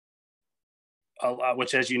lot,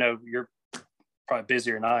 which, as you know, you're probably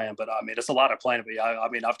busier than I am, but I mean, it's a lot of planning. But I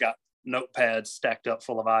mean, I've got notepads stacked up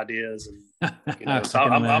full of ideas, and so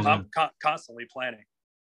I'm constantly planning.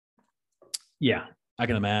 Yeah, I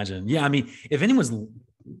can imagine. Yeah, I mean, if anyone's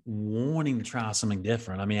wanting to try something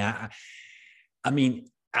different, I mean,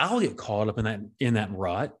 I'll get caught up in that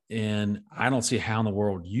rut, and I don't see how in the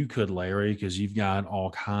world you could, Larry, because you've got all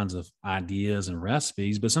kinds of ideas and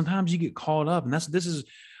recipes. But sometimes you get caught up, and this is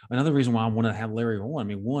another reason why I want to have Larry on. I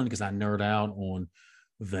mean, one, because I nerd out on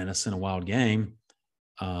venison and wild game,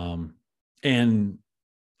 and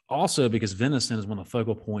also because venison is one of the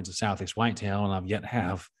focal points of Southeast whitetail, and I've yet to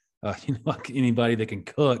have anybody that can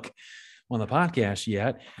cook on the podcast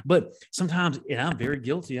yet. But sometimes, and I'm very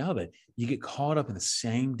guilty of it, you get caught up in the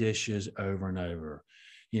same dishes over and over.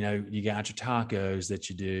 You got your tacos that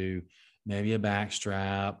you do, maybe a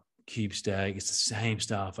backstrap, cube steak. It's the same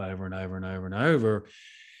stuff over and over and over and over.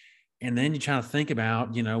 And then you try to think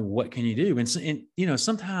about, what can you do? And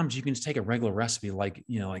sometimes you can just take a regular recipe like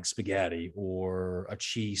spaghetti or a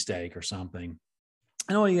cheesesteak or something.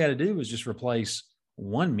 And all you got to do is just replace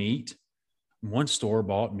one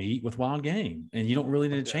store-bought meat with wild game, and you don't really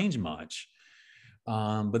need to change much.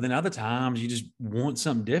 But then other times you just want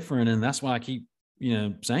something different, and that's why I keep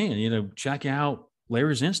saying, check out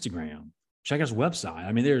Larry's Instagram, check out his website.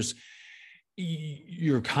 I mean,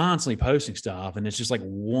 you're constantly posting stuff, and it's just like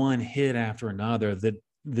one hit after another that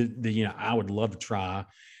I would love to try,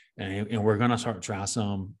 and we're gonna start to try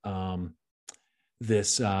some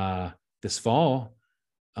this fall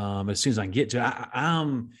as soon as I can get to it.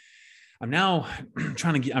 I'm now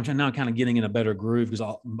kind of getting in a better groove, because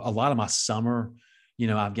a lot of my summer,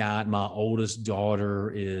 I've got my oldest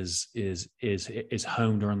daughter is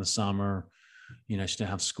home during the summer. She doesn't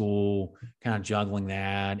have school, kind of juggling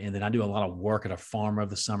that. And then I do a lot of work at a farm over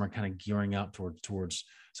the summer, kind of gearing up towards,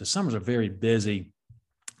 so summers are very busy.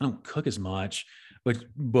 I don't cook as much,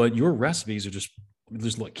 but your recipes are just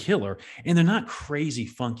look killer. And they're not crazy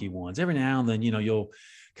funky ones. Every now and then, you'll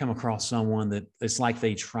come across someone that it's like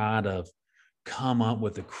they try to come up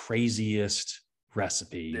with the craziest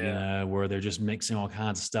recipe, where they're just mixing all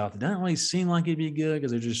kinds of stuff. It doesn't really seem like it'd be good,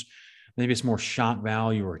 because they're just, maybe it's more shock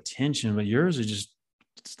value or attention, but yours is just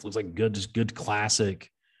looks like good classic,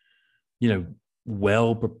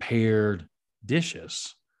 well-prepared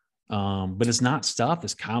dishes. But it's not stuff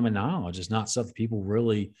that's common knowledge. It's not stuff that people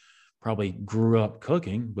really probably grew up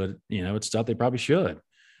cooking, but it's stuff they probably should.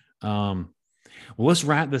 Well, let's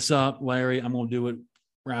wrap this up, Larry. I'm going to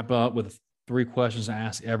wrap up with 3 questions to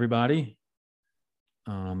ask everybody.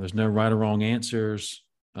 There's no right or wrong answers,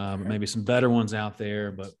 but maybe some better ones out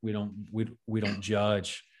there, but we don't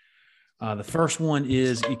judge. The first one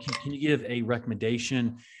is, can you give a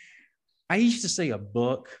recommendation? I used to say a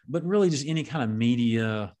book, but really just any kind of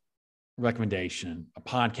media recommendation, a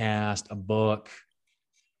podcast, a book,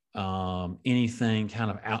 anything kind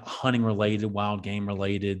of out hunting related, wild game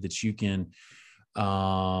related that you can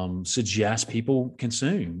suggest people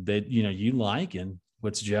consume that you like and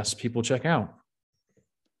would suggest people check out.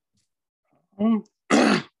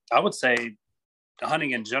 I would say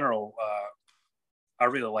hunting in general. I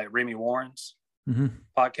really like Remy Warren's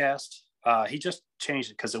podcast. He just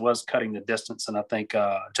changed it because it was Cutting the Distance, and I think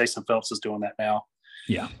Jason Phelps is doing that now.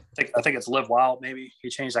 Yeah, I think it's Live Wild. Maybe he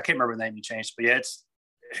changed. I can't remember the name he changed, but yeah,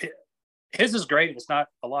 his is great. It's not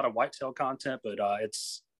a lot of whitetail content, but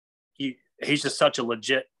he's just such a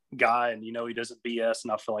legit guy, and he doesn't BS.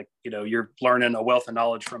 And I feel like you're learning a wealth of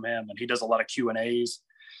knowledge from him, and he does a lot of Q&As,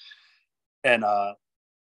 and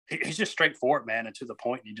he's just straightforward, man, and to the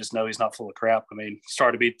point. You just know he's not full of crap. I mean,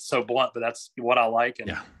 sorry to be so blunt, but that's what I like,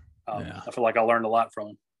 and I feel like I learned a lot from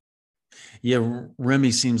him. Yeah,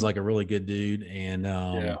 Remy seems like a really good dude, and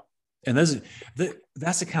and that's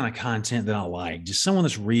the kind of content that I like. Just someone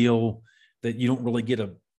that's real, that you don't really get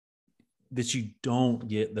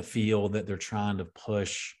the feel that they're trying to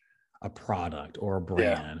push a product or a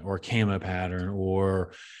brand or a camo pattern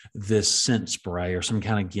or this scent spray or some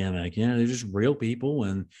kind of gimmick. They're just real people,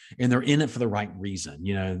 and they're in it for the right reason.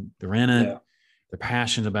 They're in it, they're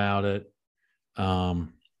passionate about it.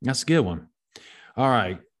 That's a good one. All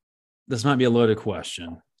right. This might be a loaded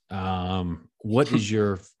question. What is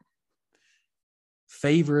your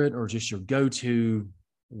favorite or just your go-to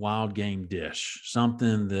wild game dish?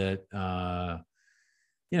 Something that,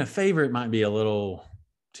 favorite might be a little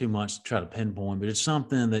too much to try to pinpoint, but it's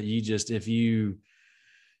something that you just, if you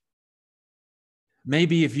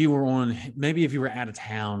maybe if you were out of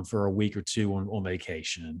town for a week or two on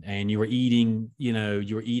vacation and you were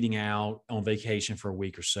eating out on vacation for a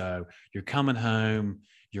week or so, you're coming home,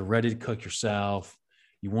 you're ready to cook yourself,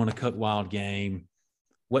 you want to cook wild game.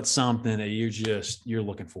 What's something that you're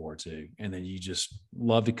looking forward to, and then you just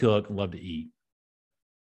love to cook, love to eat?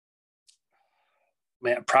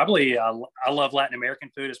 Man, probably I love Latin American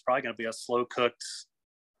food. It's probably going to be a slow cooked,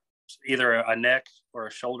 either a neck or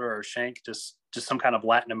a shoulder or a shank, just some kind of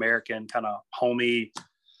Latin American kind of homey.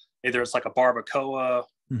 Either it's like a barbacoa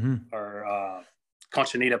or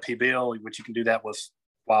conchinita pibil, which you can do that with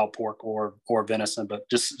wild pork or venison, but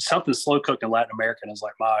just something slow cooked in Latin American is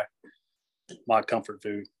like my comfort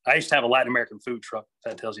food. I used to have a Latin American food truck, if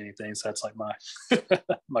that tells you anything. So that's like my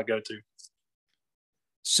my go-to.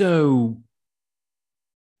 So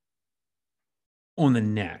on the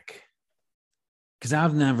neck, because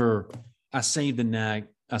I save the neck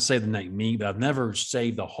meat, but I've never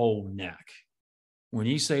saved the whole neck. When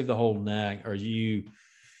you save the whole neck, are you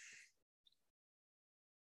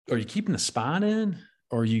keeping the spine in,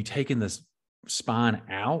 or are you taking the spine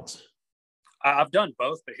out? I've done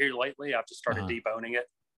both, but here lately I've just started deboning it,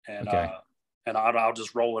 and okay. And I'll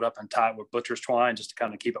just roll it up and tie it with butcher's twine just to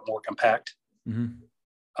kind of keep it more compact. And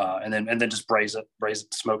then just braise it,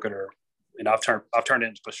 smoke it, or I've turned it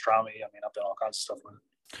into pastrami. I mean, I've done all kinds of stuff with it.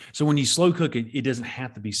 So when you slow cook it, it doesn't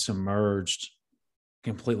have to be submerged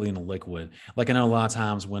completely in a liquid. Like I know a lot of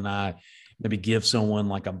times when I maybe give someone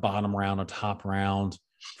like a bottom round or top round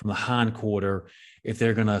from the hind quarter, if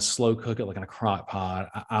they're going to slow cook it like in a crock pot,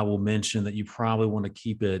 I will mention that you probably want to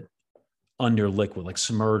keep it under liquid, like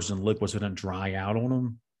submerged in liquid, so it doesn't dry out on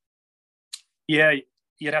them. Yeah,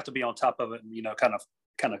 you'd have to be on top of it and kind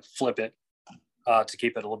of flip it to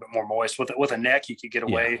keep it a little bit more moist. With a neck, you could get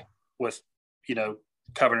away with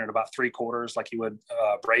covering it about 3/4 like you would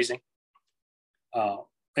braising. And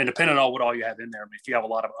depending on what all you have in there, I mean, if you have a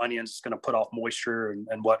lot of onions, it's going to put off moisture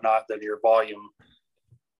and whatnot, then your volume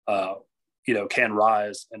can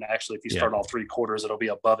rise. And actually, if you start all 3/4, it'll be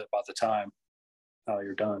above it by the time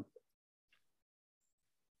you're done.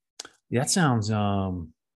 That sounds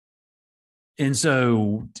and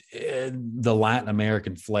so the Latin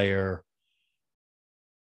American flair,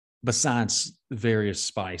 besides various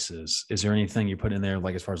spices, is there anything you put in there,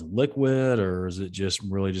 like as far as liquid, or is it just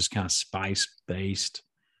really just kind of spice based?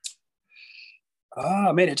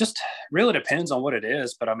 I mean, it just really depends on what it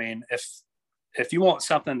is. But I mean, if you want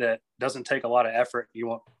something that doesn't take a lot of effort, you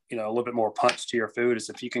want a little bit more punch to your food, is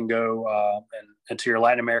if you can go into your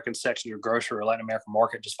Latin American section, your grocery or Latin American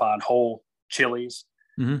market, just find whole chilies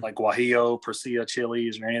like Guajillo, Persilla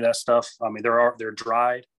chilies, or any of that stuff. I mean, they're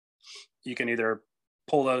dried. You can either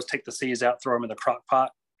pull those, take the seeds out, throw them in the crock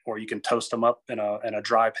pot, or you can toast them up in a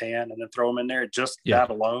dry pan and then throw them in there. Just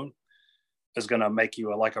that alone is going to make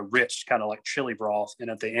you a rich kind of like chili broth.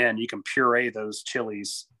 And at the end, you can puree those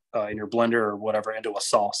chilies in your blender or whatever into a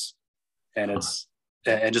sauce, and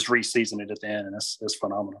and just re-season it at the end, and it's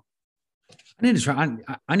phenomenal. I need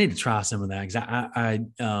to try some of that, because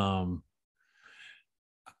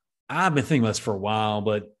I've been thinking about this for a while,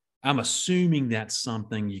 but I'm assuming that's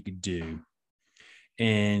something you could do,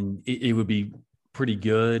 and it would be pretty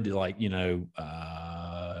good, like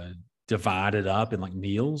divide it up in like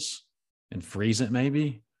meals and freeze it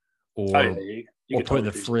maybe, or put it in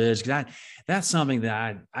the fridge. That's something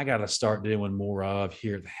that I got to start doing more of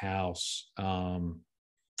here at the house.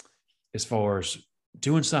 As far as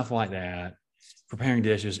doing stuff like that, preparing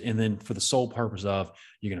dishes, and then for the sole purpose of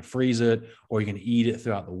you're going to freeze it or you're going to eat it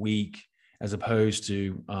throughout the week, as opposed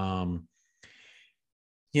to,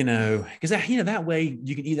 because that way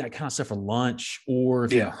you can eat that kind of stuff for lunch, or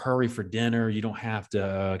if you're in a hurry for dinner, you don't have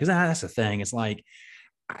to, because that's the thing. It's like,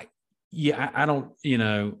 I don't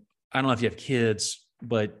know if you have kids,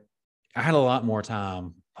 but I had a lot more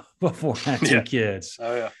time before I had 2 kids.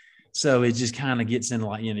 Oh yeah. So it just kind of gets into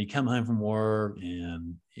like, you come home from work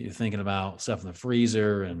and you're thinking about stuff in the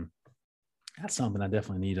freezer, and that's something I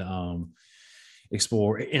definitely need to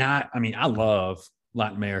explore. And I love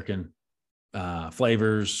Latin American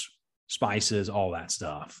flavors, spices, all that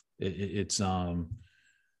stuff. It's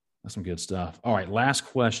that's some good stuff. All right, last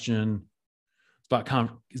question.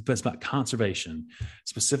 It's about conservation,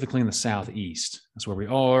 specifically in the Southeast. That's where we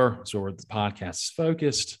are. That's where the podcast is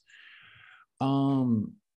focused.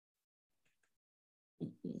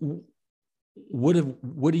 What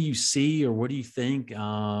do you see, or what do you think is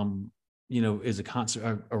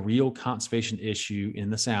a real conservation issue in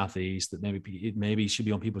the Southeast that maybe should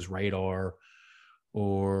be on people's radar,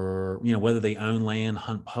 or whether they own land,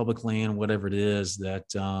 hunt public land, whatever it is that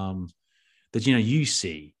you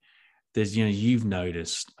see? that, you've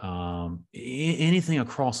noticed, anything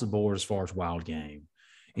across the board as far as wild game,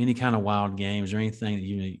 any kind of wild games or anything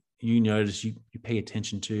that you notice, you pay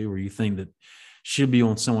attention to, or you think that should be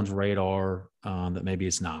on someone's radar, that maybe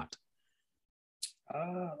it's not?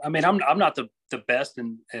 I mean, I'm not the best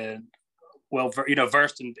in well,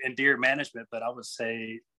 versed in deer management, but I would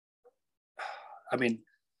say, I mean,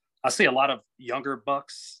 I see a lot of younger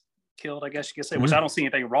bucks killed, I guess you could say, which I don't see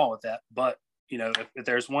anything wrong with that. But, if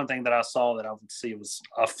there's one thing that I saw that I would see, it was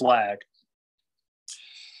a flag.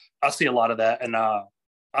 I see a lot of that. And I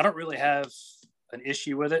don't really have an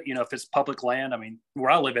issue with it. If it's public land, I mean, where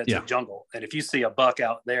I live, it's a jungle. And if you see a buck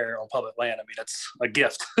out there on public land, I mean, it's a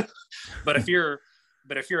gift. But if you're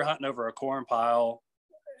hunting over a corn pile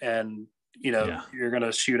and, you're going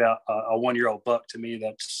to shoot out a 1-year-old buck, to me,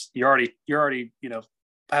 that's, you already,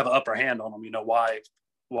 have an upper hand on them.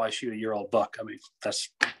 Why shoot a year-old buck? I mean, that's,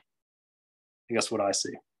 I guess, what I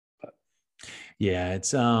see. But yeah,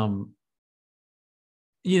 it's,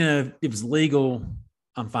 if it's legal,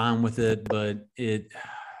 I'm fine with it, but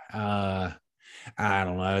I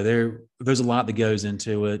don't know. There's a lot that goes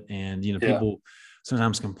into it. And, people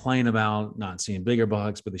sometimes complain about not seeing bigger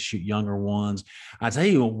bucks, but they shoot younger ones. I tell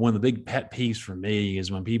you, one of the big pet peeves for me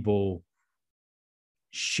is when people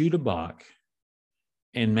shoot a buck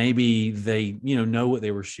and maybe they, know what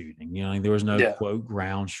they were shooting. There was no quote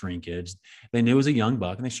ground shrinkage. They knew it was a young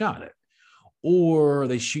buck and they shot it. Or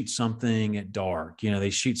they shoot something at dark. They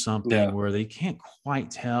shoot something where they can't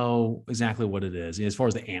quite tell exactly what it is, as far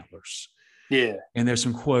as the antlers. Yeah. And there's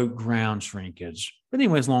some quote ground shrinkage. But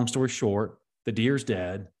anyways, long story short, the deer's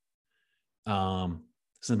dead. It's in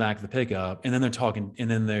the back of the pickup. And then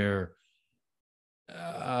they're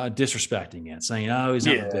disrespecting it, saying, "Oh, he's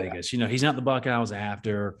not the biggest. He's not the buck I was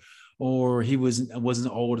after, or he wasn't as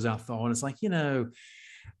old as I thought." And it's like,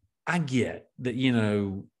 I get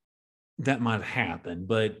that, that might happen,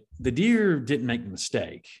 but the deer didn't make the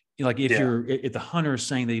mistake. Like if the hunter is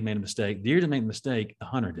saying that he made a mistake, deer didn't make the mistake, the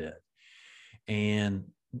hunter did.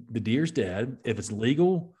 And the deer's dead. If it's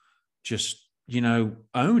legal, just,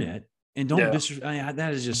 own it and don't disrespect.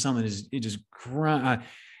 That is just something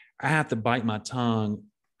I have to bite my tongue.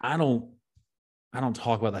 I don't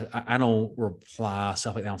talk about that. I don't reply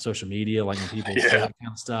stuff like that on social media. Like when people say that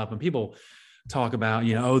kind of stuff, and people talk about,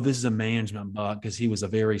 this is a management buck because he was a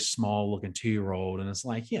very small looking 2-year-old. And it's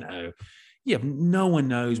like, no one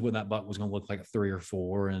knows what that buck was going to look like at 3 or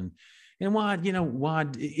 4. And why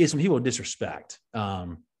is when people disrespect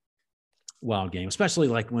wild game, especially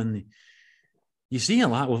like when you see a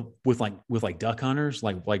lot with duck hunters,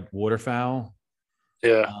 like waterfowl.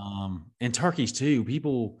 Yeah. And turkeys too.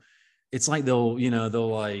 People, it's like they'll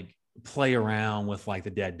like play around with like the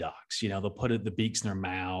dead ducks. They'll put the beaks in their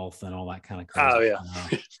mouth and all that kind of crazy. Oh yeah,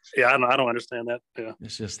 yeah. I don't understand that. Yeah,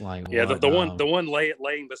 it's just like the one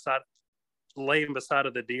laying beside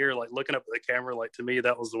of the deer, like looking up at the camera. Like to me,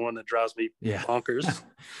 that was the one that drives me bonkers.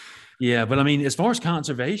 Yeah, but I mean, as far as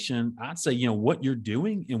conservation, I'd say what you're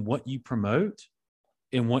doing and what you promote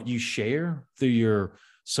and what you share through your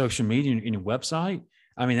social media and your website.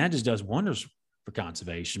 I mean, that just does wonders for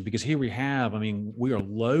conservation, because here we are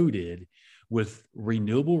loaded with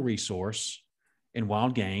renewable resource and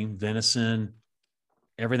wild game, venison,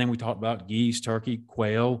 everything we talked about, geese, turkey,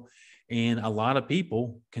 quail, and a lot of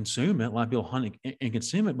people consume it. A lot of people hunt and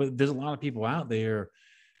consume it, but there's a lot of people out there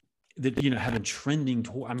that, have been trending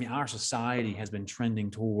toward, our society has been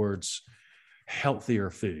trending towards healthier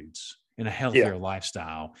foods and a healthier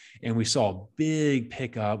lifestyle. And we saw a big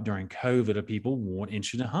pickup during COVID of people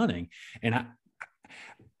interested in hunting. And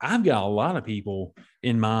I've got a lot of people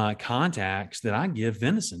in my contacts that I give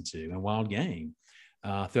venison to and wild game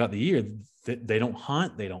throughout the year. They don't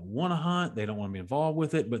hunt. They don't want to hunt. They don't want to be involved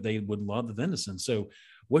with it, but they would love the venison. So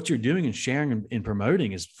what you're doing and sharing and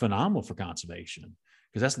promoting is phenomenal for conservation,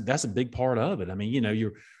 because that's a big part of it. I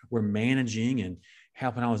mean, we're managing and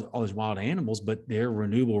helping all those wild animals, but they're a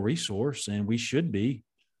renewable resource, and we should be,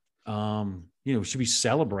 should be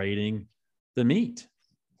celebrating the meat,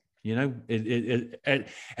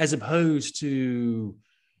 as opposed to,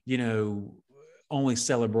 only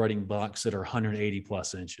celebrating bucks that are 180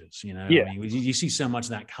 plus inches. I mean, you see so much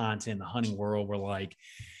of that content in the hunting world where, like,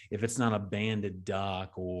 if it's not a banded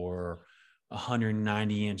duck or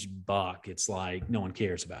 190-inch buck, it's like no one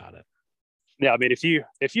cares about it. Yeah, I mean, if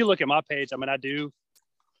you look at my page, I mean, I do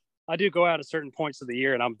go out at certain points of the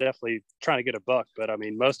year, and I'm definitely trying to get a buck. But I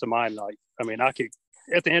mean, most of mine, like, I mean, I could,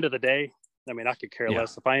 at the end of the day, I mean, I could care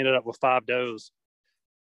less. If I ended up with 5 does,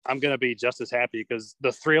 I'm going to be just as happy, because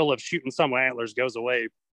the thrill of shooting some antlers goes away,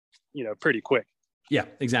 pretty quick. Yeah,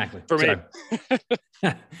 exactly. For me.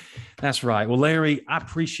 That's right. Well, Larry, I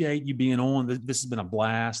appreciate you being on. This has been a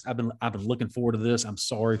blast. I've been looking forward to this. I'm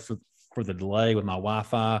sorry for the delay with my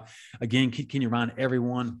Wi-Fi. Again, can you remind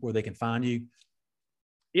everyone where they can find you?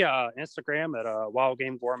 Yeah, Instagram at Wild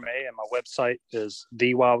Game Gourmet, and my website is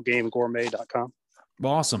thewildgamegourmet.com.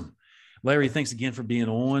 Awesome. Larry, thanks again for being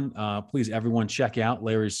on. Please, everyone, check out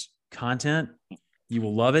Larry's content. You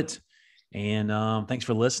will love it. And thanks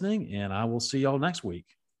for listening. And I will see y'all next week.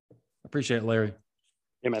 Appreciate it, Larry.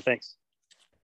 Yeah, man. Thanks.